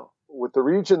the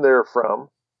region they're from,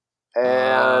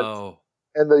 and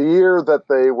the year that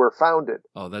they were founded.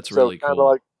 Oh, that's really cool. Kind of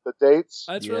like the dates.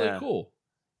 That's really cool.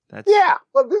 Well,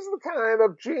 this is the kind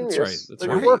of genius that's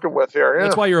you're working with here. Yeah.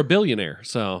 That's why you're a billionaire.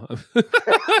 So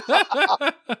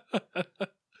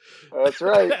that's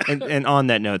right. And on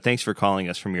that note, thanks for calling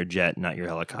us from your jet, not your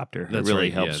helicopter. That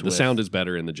really helps. Yeah. The sound is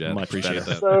better in the jet. Much Appreciate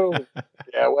better. that. So,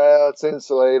 well, it's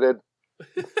insulated.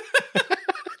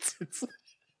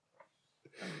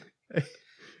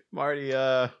 Marty,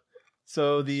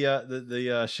 so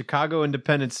the Chicago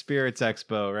Independent Spirits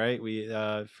Expo, right? We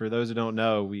for those who don't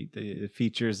know, it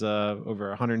features over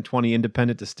 120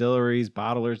 independent distilleries,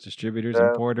 bottlers, distributors,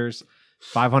 importers,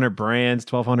 500 brands,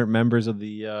 1,200 members of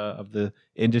the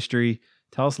industry.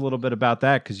 Tell us a little bit about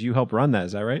that because you help run that.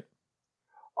 Is that right?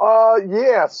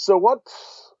 Yeah. So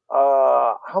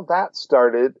how that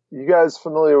started? You guys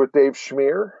familiar with Dave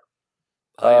Schmier?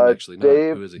 I am actually not.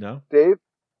 Who is he? No.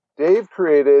 Dave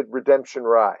created Redemption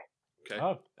Rye.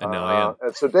 Okay. And now I am.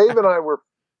 And so Dave and I were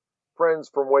friends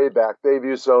from way back. Dave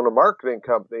used to own a marketing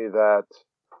company that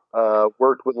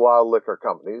worked with a lot of liquor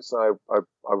companies. I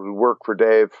would work for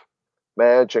Dave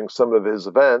managing some of his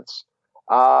events.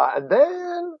 And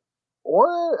then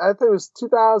I think it was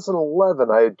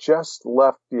 2011, I had just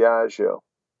left Diageo.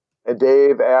 And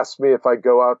Dave asked me if I'd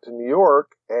go out to New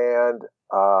York and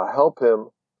help him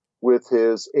with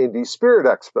his Indie Spirit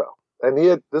Expo. And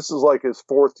this is like his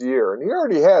fourth year, and he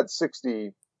already had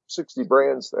 60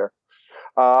 brands there.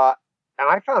 And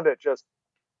I found it just,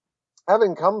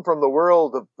 having come from the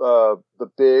world of the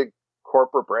big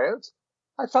corporate brands,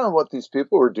 I found what these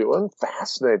people were doing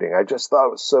fascinating. I just thought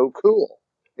it was so cool.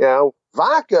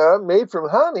 Vodka made from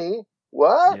honey.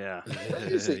 What? Yeah.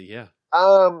 Crazy. Yeah.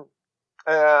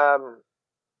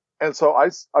 And so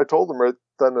I told him right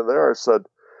then and there, I said,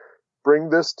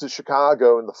 bring this to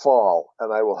Chicago in the fall,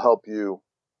 and I will help you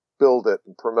build it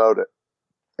and promote it.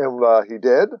 And he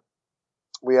did.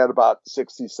 We had about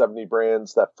 60, 70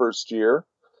 brands that first year.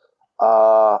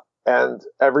 And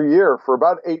every year for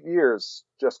about 8 years,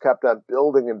 just kept on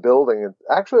building and building. And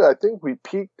actually, I think we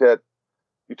peaked at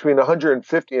between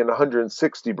 150 and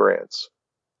 160 brands.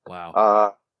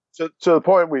 Wow. To the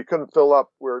point we couldn't fill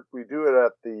up. We do it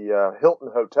at the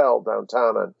Hilton Hotel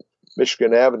downtown on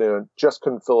Michigan Avenue, and just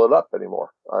couldn't fill it up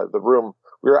anymore. The room,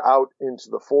 we were out into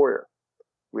the foyer.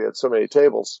 We had so many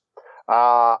tables.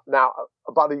 Now,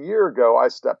 about a year ago, I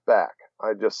stepped back.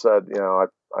 I just said,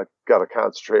 I got to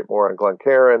concentrate more on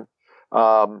Glencairn.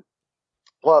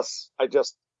 Plus, I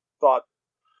just thought,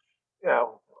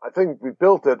 I think we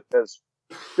built it as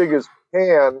big as we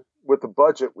can with the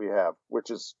budget we have, which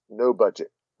is no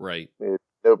budget. Right.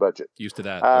 No budget. Used to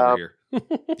that over here.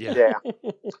 Yeah.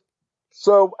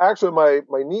 So actually, my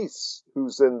niece,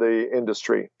 who's in the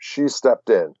industry, she stepped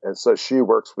in, and so she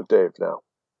works with Dave now.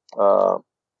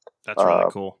 That's really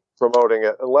cool. Promoting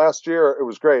it. And last year, it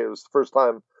was great. It was the first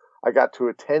time I got to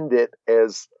attend it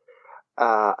as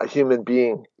a human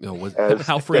being. No,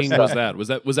 how freeing was that? Was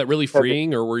that really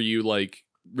freeing, or were you like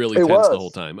really tense the whole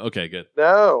time? Okay, good.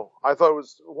 No, I thought it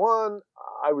was one.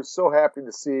 I was so happy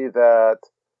to see that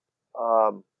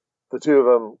the two of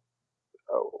them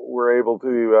were able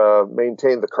to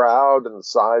maintain the crowd and the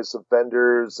size of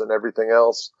vendors and everything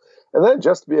else, and then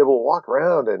just to be able to walk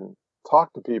around and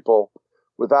talk to people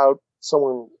without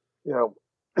someone,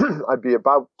 I'd be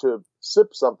about to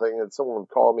sip something and someone would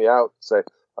call me out and say,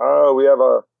 "Oh, we have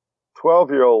a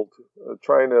 12-year-old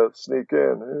trying to sneak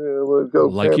in." We'll go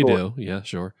like you do. Yeah,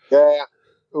 sure. Yeah.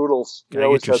 Oodles. Gotta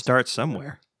get your start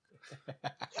somewhere.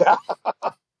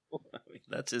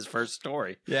 That's his first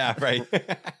story. Yeah, right.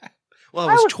 Well,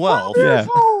 I was 12. Yeah.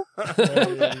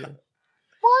 Applying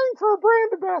for a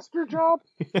brand ambassador job.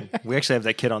 We actually have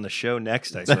that kid on the show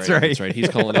next. That's right. That's right. He's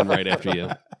calling in right after you.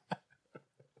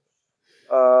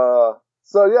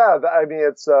 So yeah, I mean,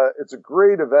 it's a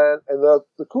great event, and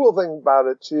the cool thing about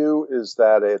it too is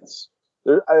that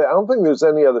I don't think there's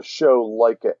any other show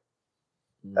like it,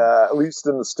 at least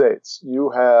in the States.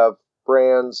 You have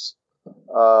brands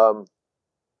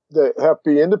that have to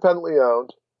be independently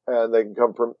owned, and they can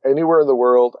come from anywhere in the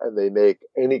world, and they make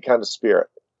any kind of spirit,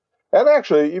 and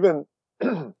actually even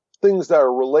things that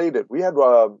are related. We had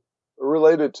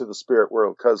related to the spirit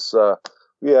world because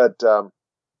we had.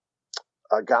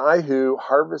 A guy who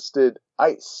harvested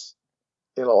ice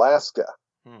in Alaska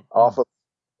off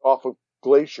of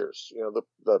glaciers,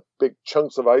 the big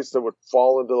chunks of ice that would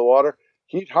fall into the water.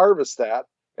 He'd harvest that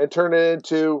and turn it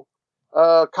into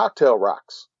cocktail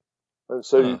rocks. And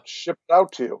so you ship it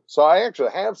out to you. So I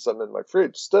actually have some in my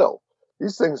fridge still.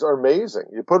 These things are amazing.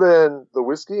 You put in the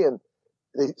whiskey and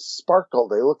they sparkle.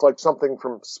 They look like something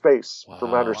from space,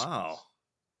 from outer space. Wow.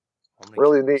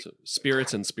 Really neat. So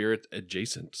spirits and spirit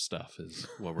adjacent stuff is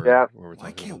what we're talking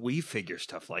Why can't about. we figure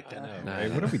stuff like that out?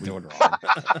 Right, what are we doing wrong?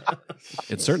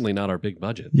 It's certainly not our big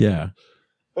budget. Yeah.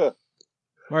 All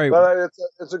right. But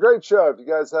it's a great show. If you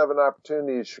guys have an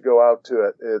opportunity, you should go out to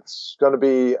it. It's going to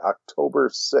be October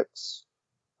 6th,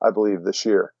 I believe, this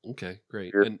year. Okay,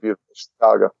 great. Here in beautiful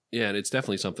Chicago. Yeah, and it's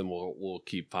definitely something we'll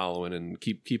keep following and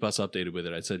keep us updated with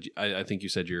it. I think you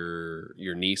said your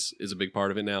niece is a big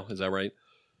part of it now. Is that right?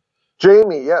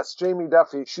 Jamie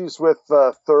Duffy. She's with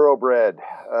Thoroughbred.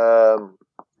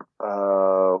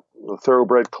 The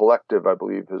Thoroughbred Collective, I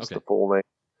believe, is the full name.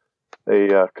 They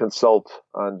consult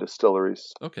on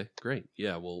distilleries. Okay, great.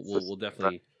 Yeah, we'll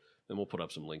definitely, and we'll put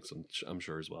up some links, I'm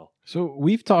sure, as well. So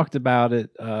we've talked about it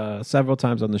several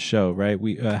times on the show, right?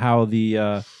 We how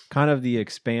the kind of the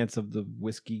expanse of the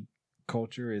whiskey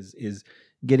culture is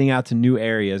getting out to new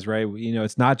areas, right?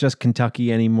 It's not just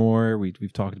Kentucky anymore.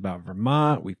 We've talked about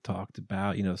Vermont. We've talked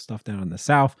about stuff down in the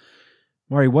South.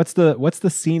 Maury, what's the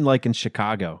scene like in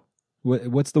Chicago?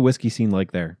 What's the whiskey scene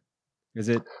like there? Is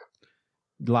it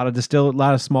a lot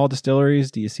of small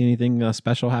distilleries? Do you see anything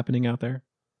special happening out there?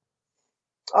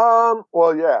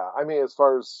 Well, yeah. I mean, as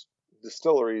far as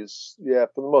distilleries, yeah,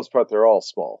 for the most part, they're all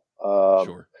small.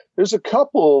 Sure. There's a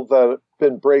couple that have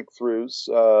been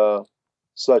breakthroughs.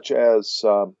 Such as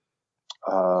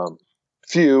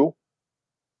Few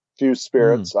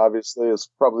Spirits, obviously, is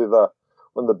probably one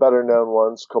of the better known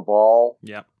ones. Cabal,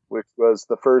 which was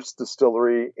the first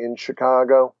distillery in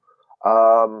Chicago.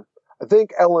 I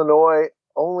think Illinois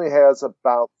only has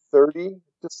about 30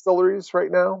 distilleries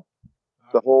right now,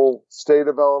 the whole state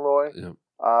of Illinois,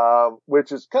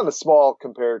 which is kind of small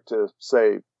compared to,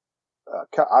 say,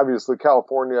 obviously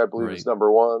California, I believe, is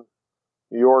number one.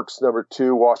 New York's number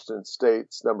 2, Washington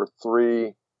State's number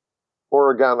 3,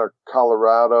 Oregon or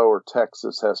Colorado or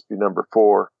Texas has to be number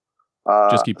 4.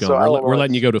 Just keep going. So we're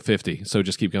letting you go to 50, so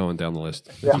just keep going down the list.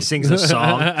 Yeah. He sings a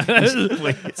song.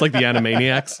 It's like the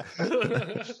Animaniacs.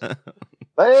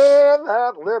 Man,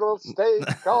 that little state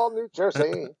called New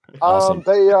Jersey. Awesome.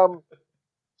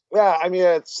 I mean,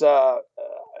 it's. I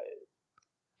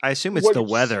assume it's the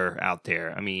weather out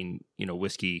there. I mean,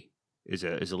 whiskey is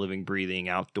a living, breathing,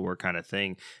 outdoor kind of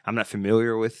thing. I'm not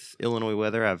familiar with Illinois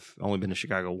weather. I've only been to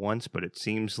Chicago once, but it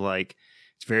seems like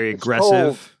it's very aggressive.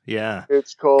 Cold. Yeah.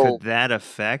 It's cold. Could that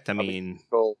affect? I mean,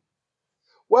 cold.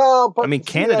 Well, but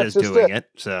Canada's doing it,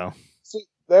 so. See,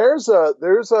 there's a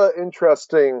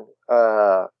interesting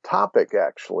topic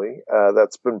actually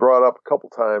that's been brought up a couple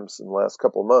times in the last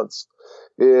couple of months.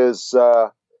 Is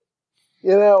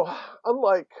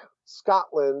unlike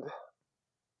Scotland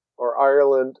or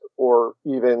Ireland or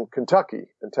even Kentucky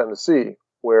and Tennessee,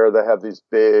 where they have these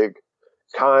big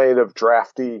kind of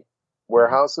drafty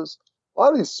warehouses, a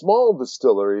lot of these small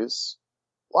distilleries,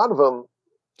 a lot of them,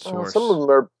 some of them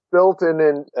are built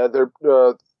in their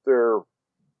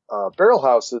barrel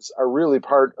houses are really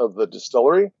part of the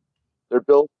distillery, They're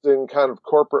built in kind of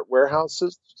corporate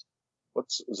warehouses.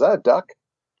 Is that a duck?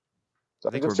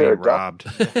 I think we're being robbed.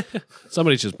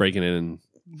 Somebody's just breaking in and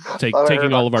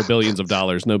taking all of our billions of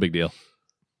dollars. No big deal.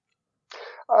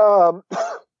 So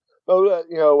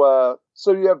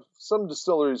you have some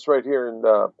distilleries right here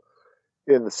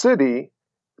in the city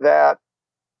that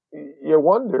you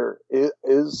wonder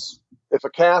is if a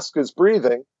cask is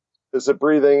breathing, is it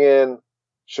breathing in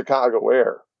Chicago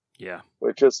air? Yeah,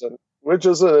 which isn't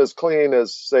as clean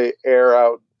as say air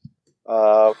out,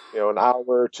 an hour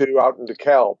or two out in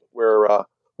DeKalb where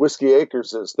Whiskey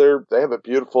Acres is. They have a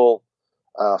beautiful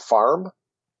farm,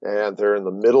 and they're in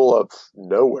the middle of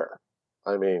nowhere.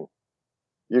 I mean,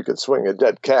 you could swing a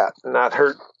dead cat and not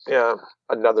hurt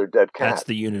another dead cat. That's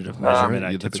the unit of measurement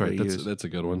I typically use. That's a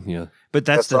good one. Yeah, but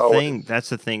that's the thing. That's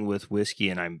the thing with whiskey,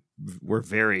 and we're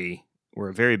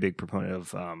a very big proponent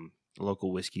of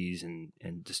local whiskeys and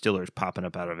distillers popping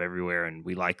up out of everywhere, and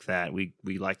we like that. We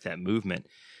like that movement.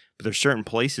 But there's certain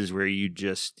places where you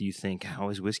think, how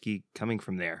is whiskey coming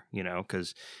from there?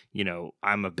 Because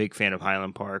I'm a big fan of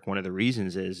Highland Park. One of the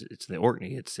reasons is it's the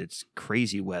Orkney. It's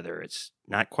crazy weather. It's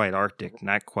not quite Arctic,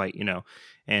 not quite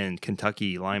and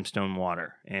Kentucky limestone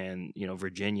water, and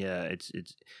Virginia. It's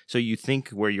so you think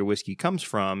where your whiskey comes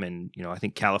from, and I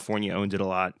think California owns it a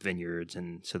lot, vineyards,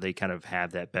 and so they kind of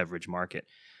have that beverage market.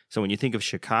 So when you think of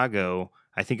Chicago,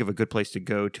 I think of a good place to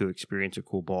go to experience a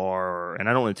cool bar, and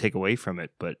I don't want to take away from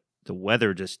it, but the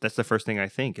weather that's the first thing I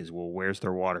think is, well, where's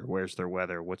their water? Where's their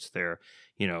weather? What's their,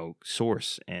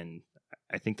 source? And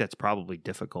I think that's probably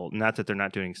difficult. Not that they're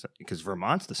not doing, because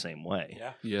Vermont's the same way.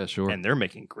 Yeah, sure. And they're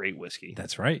making great whiskey.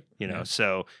 That's right.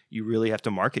 So you really have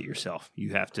to market yourself.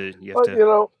 You have to.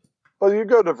 Well, you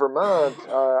go to Vermont.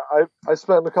 I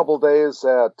spent a couple of days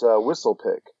at Whistle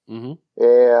Pig,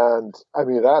 and I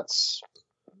mean that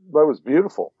was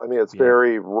beautiful. I mean, it's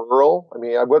very rural. I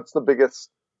mean, what's the biggest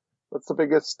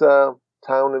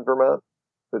town in Vermont?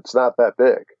 It's not that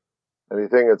big. I mean, I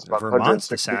think it's about Vermont's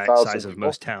the size of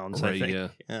most towns. Right, I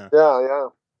think. Yeah.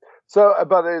 So,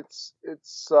 but it's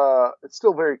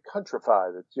still very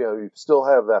countrified. It's, you still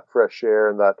have that fresh air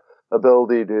and that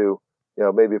ability to,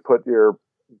 maybe put your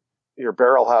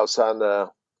barrel house on the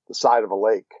side of a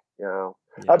lake.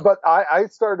 But I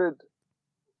started,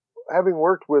 having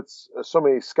worked with so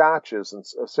many scotches and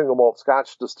single malt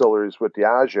Scotch distilleries with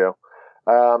Diageo.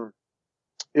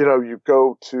 You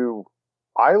go to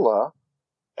Islay,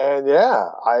 and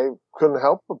I couldn't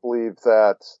help but believe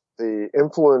that the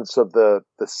influence of the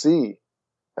sea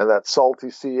and that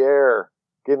salty sea air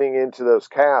getting into those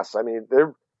casks. I mean,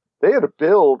 they had to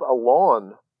build a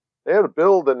lawn. They had to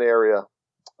build an area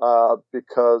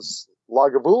because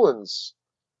Lagavulin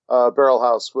barrel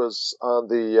house was on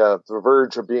the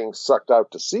verge of being sucked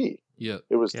out to sea. Yeah,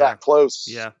 it was that close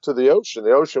to the ocean.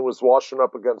 The ocean was washing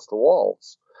up against the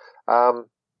walls.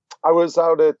 I was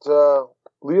out at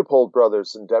Leopold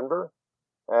Brothers in Denver,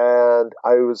 and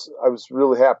I was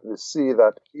really happy to see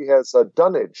that he has a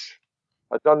dunnage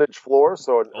floor,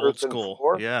 so an old earthen school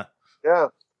floor. Yeah,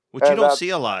 which and you don't see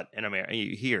a lot in America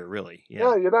here, really.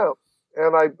 Yeah, you don't.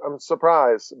 And I'm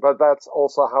surprised, but that's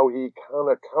also how he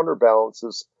kind of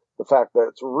counterbalances the fact that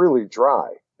it's really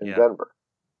dry in Denver.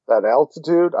 That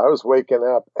altitude, I was waking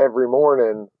up every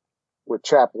morning with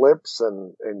chapped lips,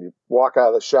 and you walk out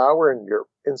of the shower and you're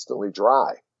instantly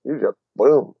dry. You just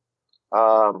boom.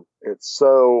 It's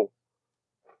so.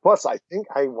 Plus, I think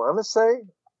I want to say,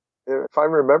 if I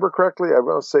remember correctly, I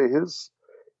want to say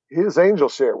his angel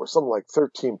share was something like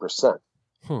 13%.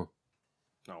 Oh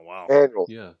wow! Annual.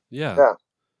 Yeah.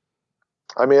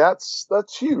 I mean, that's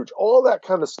huge. All that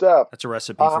kind of stuff. That's a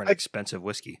recipe for an expensive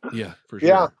whiskey. Yeah, for sure.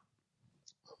 Yeah.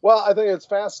 Well, I think it's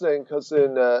fascinating because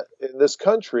in this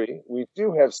country, we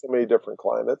do have so many different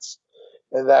climates,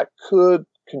 and that could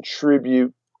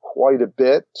contribute quite a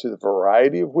bit to the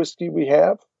variety of whiskey we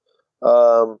have.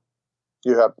 You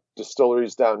have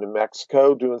distilleries down in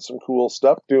Mexico doing some cool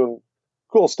stuff too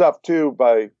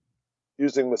by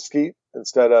using mesquite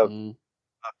instead of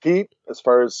peat as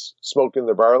far as smoking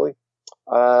the barley.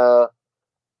 There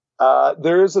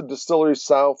is a distillery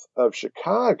south of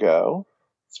Chicago.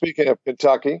 Speaking of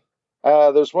Kentucky,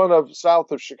 there's one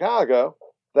south of Chicago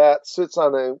that sits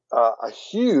on a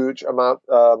huge amount.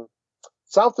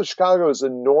 South of Chicago is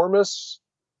enormous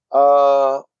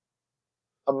amount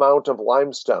of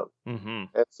limestone, and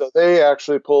so they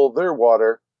actually pull their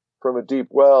water from a deep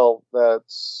well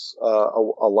that's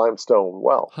a limestone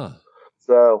well. Huh.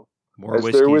 So, more is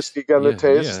their whiskey going to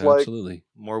taste like? Absolutely.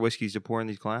 More whiskeys to pour in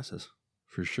these glasses,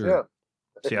 for sure. Yeah.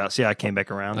 See, I came back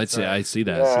around. I see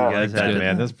that. Yeah. See, guys That, did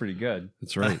man, that's pretty good.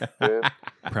 That's right. Yeah.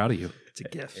 Proud of you. It's a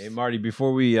gift. Hey, Marty,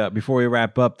 before we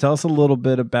wrap up, tell us a little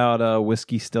bit about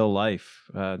Whiskey Still Life.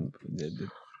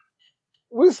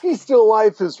 Whiskey Still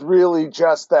Life is really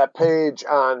just that page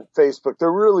on Facebook.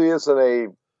 There really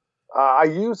isn't I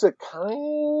use it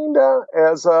kind of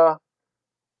as a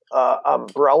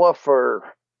umbrella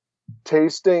for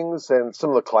tastings and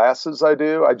some of the classes I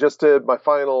do. I just did my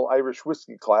final Irish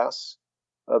whiskey class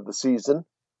of the season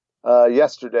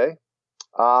yesterday.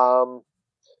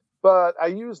 But I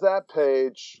use that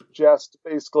page just to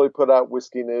basically put out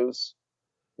whiskey news.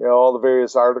 All the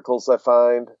various articles I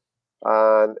find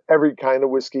on every kind of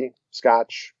whiskey: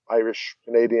 Scotch, Irish,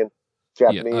 Canadian,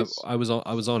 Japanese. Yeah, I was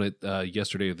on it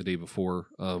yesterday or the day before,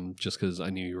 just because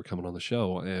I knew you were coming on the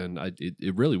show, and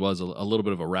it really was a little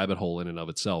bit of a rabbit hole in and of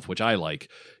itself, which I like.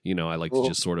 I like to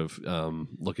just sort of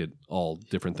look at all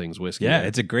different things whiskey. Yeah,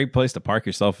 it's a great place to park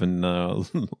yourself and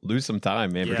lose some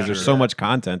time, man, because there's so much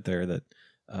content there that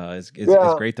it's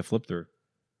great to flip through.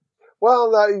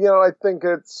 Well, I think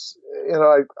it's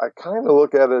I kind of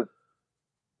look at it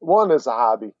one as a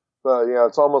hobby, but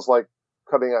it's almost like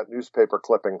cutting out newspaper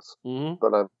clippings,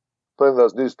 but I'm putting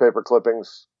those newspaper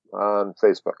clippings on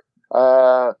Facebook.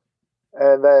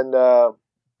 And then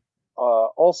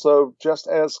also just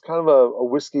as kind of a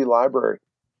whiskey library.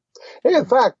 Hey, in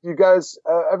fact, you guys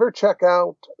ever check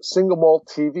out Single Malt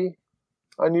TV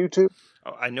on YouTube?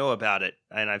 Oh, I know about it,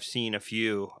 and I've seen a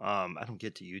few. I don't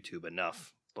get to YouTube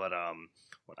enough, but I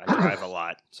drive a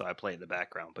lot, so I play in the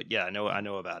background. But yeah, I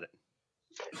know about it.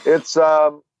 It's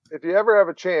if you ever have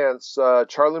a chance,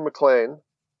 Charlie MacLean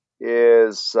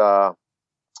is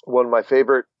one of my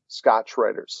favorite Scotch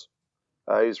writers.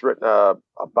 He's written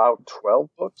about 12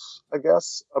 books, I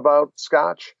guess, about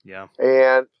Scotch. Yeah.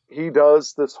 And he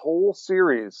does this whole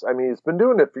series. I mean, he's been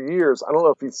doing it for years. I don't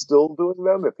know if he's still doing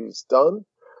them, if he's done.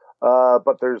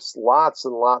 But there's lots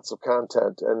and lots of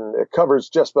content, and it covers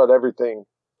just about everything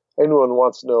anyone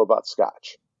wants to know about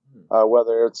Scotch.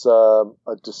 Whether it's a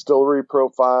distillery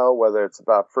profile, whether it's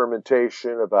about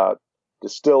fermentation, about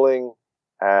distilling,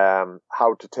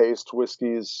 how to taste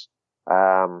whiskeys.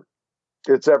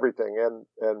 It's everything.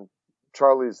 And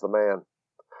Charlie's the man.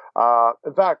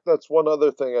 In fact, that's one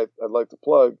other thing I'd like to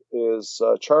plug is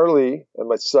Charlie and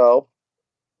myself,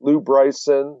 Lou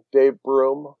Bryson, Dave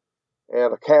Broom,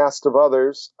 and a cast of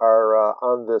others are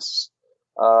on this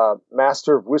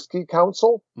Master of Whiskey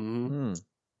Council. Mm-hmm.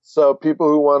 So people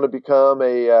who want to become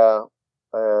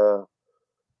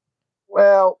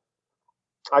well,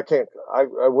 I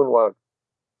wouldn't want to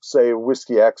say a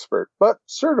whiskey expert, but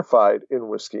certified in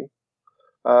whiskey,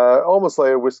 almost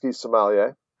like a whiskey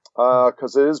sommelier,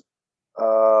 because it is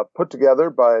put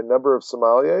together by a number of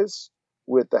sommeliers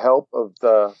with the help of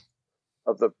the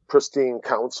pristine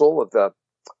council of the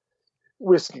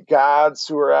whiskey gods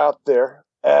who are out there.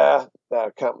 I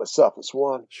count myself as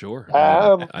one. Sure.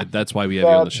 That's why we have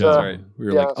you on the show. Right. We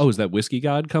were like, is that whiskey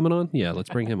god coming on? Yeah, let's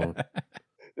bring him on.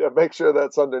 Yeah, make sure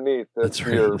that's underneath that That's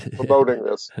right. you're promoting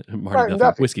this. Marty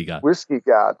Duffy, whiskey god. Whiskey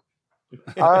god.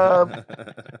 But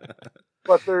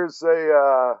there's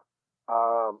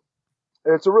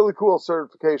it's a really cool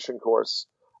certification course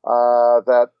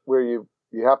that where you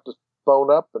have to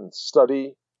phone up and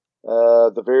study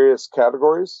the various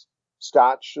categories.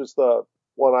 Scotch is the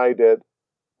one I did.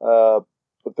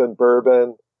 But then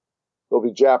bourbon, there'll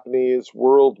be Japanese,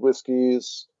 world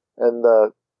whiskeys, and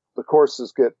the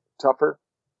courses get tougher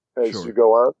as you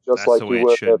go on, just That's like the way you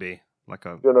would it should be. Like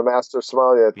doing a master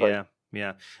sommelier thing. Yeah,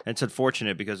 yeah. And it's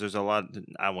unfortunate because there's a lot,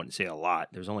 I wouldn't say a lot,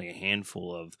 there's only a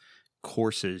handful of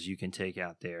courses you can take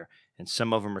out there, and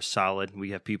some of them are solid.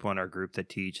 We have people in our group that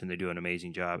teach, and they do an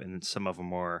amazing job, and then some of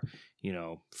them are,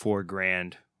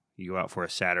 $4,000. You go out for a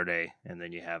Saturday, and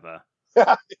then you have a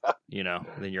then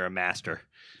you're a master.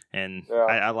 And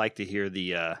I like to hear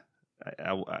the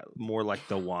more like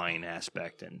the wine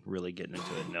aspect and really getting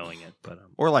into it, knowing it. But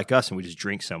or like us, and we just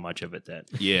drink so much of it that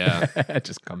it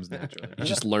just comes naturally. You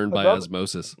just learn by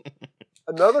osmosis.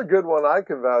 Another good one I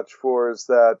can vouch for is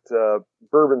that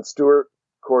Bourbon Stewart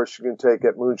course you can take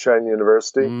at Moonshine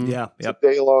University. It's a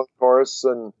day-long course,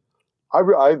 and I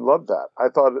loved that. I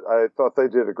thought they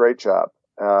did a great job,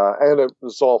 and it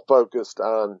was all focused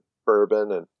on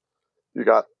bourbon, and you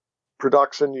got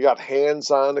production, you got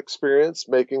hands-on experience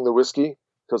making the whiskey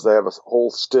because they have a whole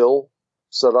still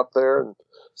set up there, and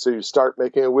so you start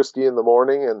making a whiskey in the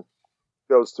morning and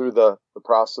goes through the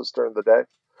process during the day.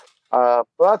 But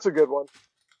that's a good one,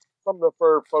 something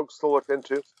for folks to look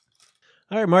into.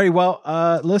 All right, Marty. Well,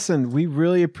 listen, we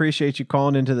really appreciate you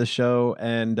calling into the show,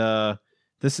 and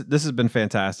this has been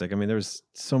fantastic. I mean, there's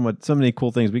so many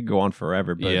cool things. We could go on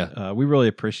forever, but we really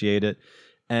appreciate it.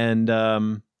 And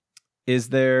is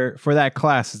there for that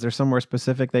class? Is there somewhere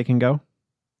specific they can go?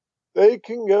 They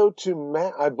can go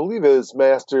to, I believe it is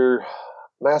Masters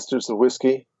of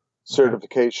Whiskey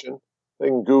certification. They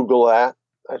can Google that.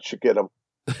 That should get them.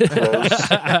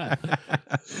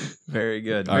 Very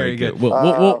good. All Very right, good.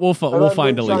 We'll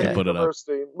find a link and put it up.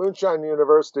 Moonshine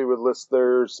University would list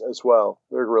theirs as well.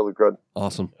 They're really good.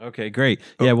 Awesome. Okay, great.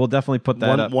 Yeah, we'll definitely put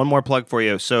that up. One more plug for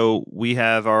you. So we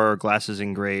have our glasses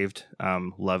engraved,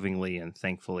 lovingly and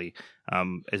thankfully.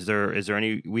 Is there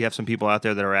any? We have some people out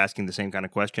there that are asking the same kind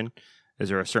of question. Is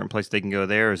there a certain place they can go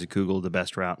there? Or is it Google the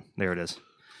best route? There it is.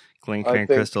 Glencairn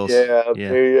Crystals. Yeah,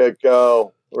 there you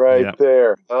go. Right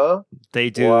there, huh? They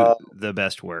do the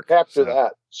best work. Capture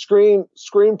that. Screen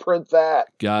print that.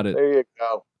 Got it. There you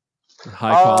go.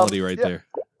 High quality right there.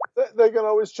 They can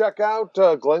always check out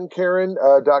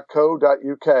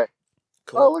glencairn.co.uk.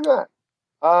 Cool. Oh, look at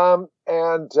that.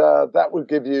 And that would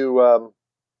give you,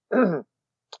 you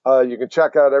can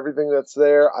check out everything that's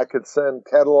there. I could send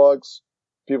catalogs.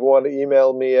 People want to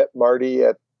email me at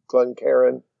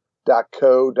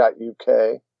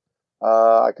marty@glencairn.co.uk.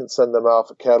 I can send them off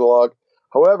a catalog.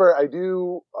 However, I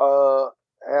do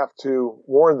have to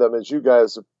warn them, as you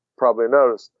guys have probably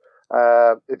noticed.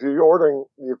 If you're ordering,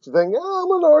 if you think, I'm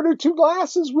going to order 2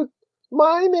 glasses with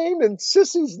my name and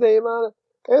Sissy's name on it,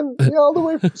 and all the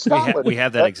way from Scotland. we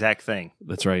have that exact thing.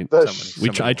 That's right.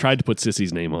 Somebody I tried to put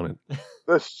Sissy's name on it.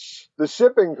 The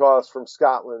shipping cost from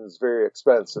Scotland is very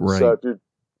expensive. Right. So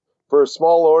for a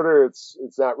small order, it's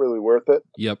not really worth it.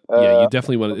 Yep. Yeah, you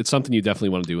definitely want. It's something you definitely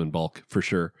want to do in bulk for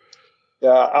sure.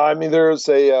 Yeah, I mean, there's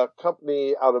a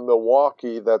company out of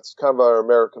Milwaukee that's kind of our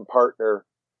American partner,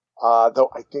 though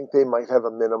I think they might have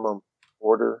a minimum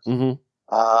order. Mm-hmm.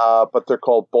 But they're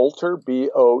called Boelter,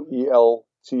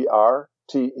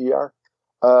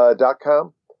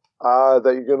 BOELTR.com.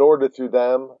 That you can order through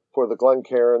them for the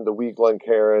Glencairn, the wee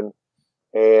Glencairn,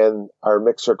 and our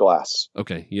mixer glass.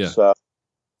 Okay. Yeah. So,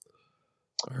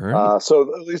 all right.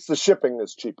 So at least the shipping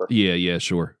is cheaper. Yeah,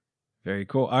 sure. Very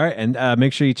cool. All right. And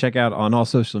make sure you check out on all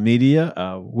social media,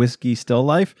 Whiskey Still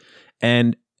Life.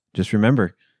 And just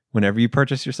remember, whenever you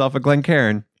purchase yourself a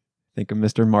Glencairn, think of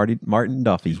Mr. Martin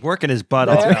Duffy. He's working his butt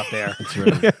off out there. That's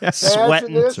right.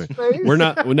 Sweating. That's right. We're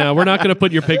not going to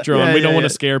put your picture on. We don't want to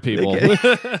scare people.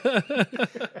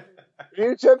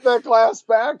 You tip that glass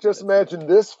back. Just imagine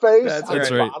this face.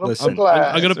 That's right. Listen,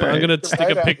 I'm gonna stick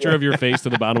a picture of your face to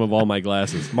the bottom of all my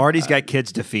glasses. Marty's got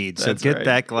kids to feed, so That's get right.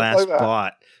 that glass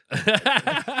bought.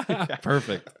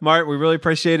 Perfect. Mart, we really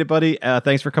appreciate it, buddy.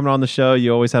 Thanks for coming on the show.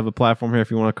 You always have a platform here if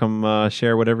you want to come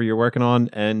share whatever you're working on,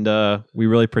 and we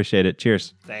really appreciate it.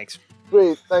 Cheers. Thanks.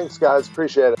 Sweet. Thanks, guys.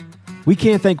 Appreciate it. We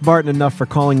can't thank Martin enough for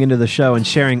calling into the show and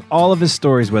sharing all of his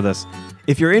stories with us.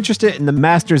 If you're interested in the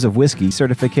Masters of Whiskey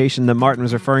certification that Martin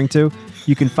was referring to,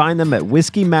 you can find them at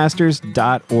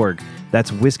whiskeymasters.org.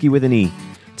 That's whiskey with an E.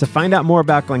 To find out more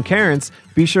about Glencairns,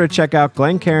 be sure to check out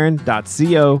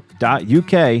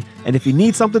glencairn.co.uk. And if you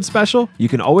need something special, you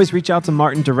can always reach out to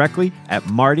Martin directly at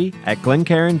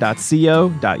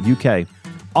marty@glencairn.co.uk.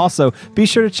 Also, be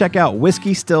sure to check out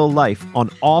Whiskey Still Life on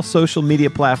all social media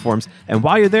platforms. And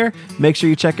while you're there, make sure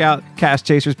you check out Cash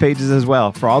Chasers pages as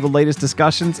well for all the latest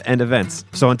discussions and events.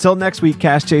 So until next week,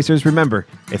 Cash Chasers, remember,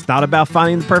 it's not about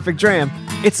finding the perfect dram,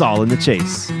 it's all in the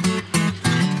chase.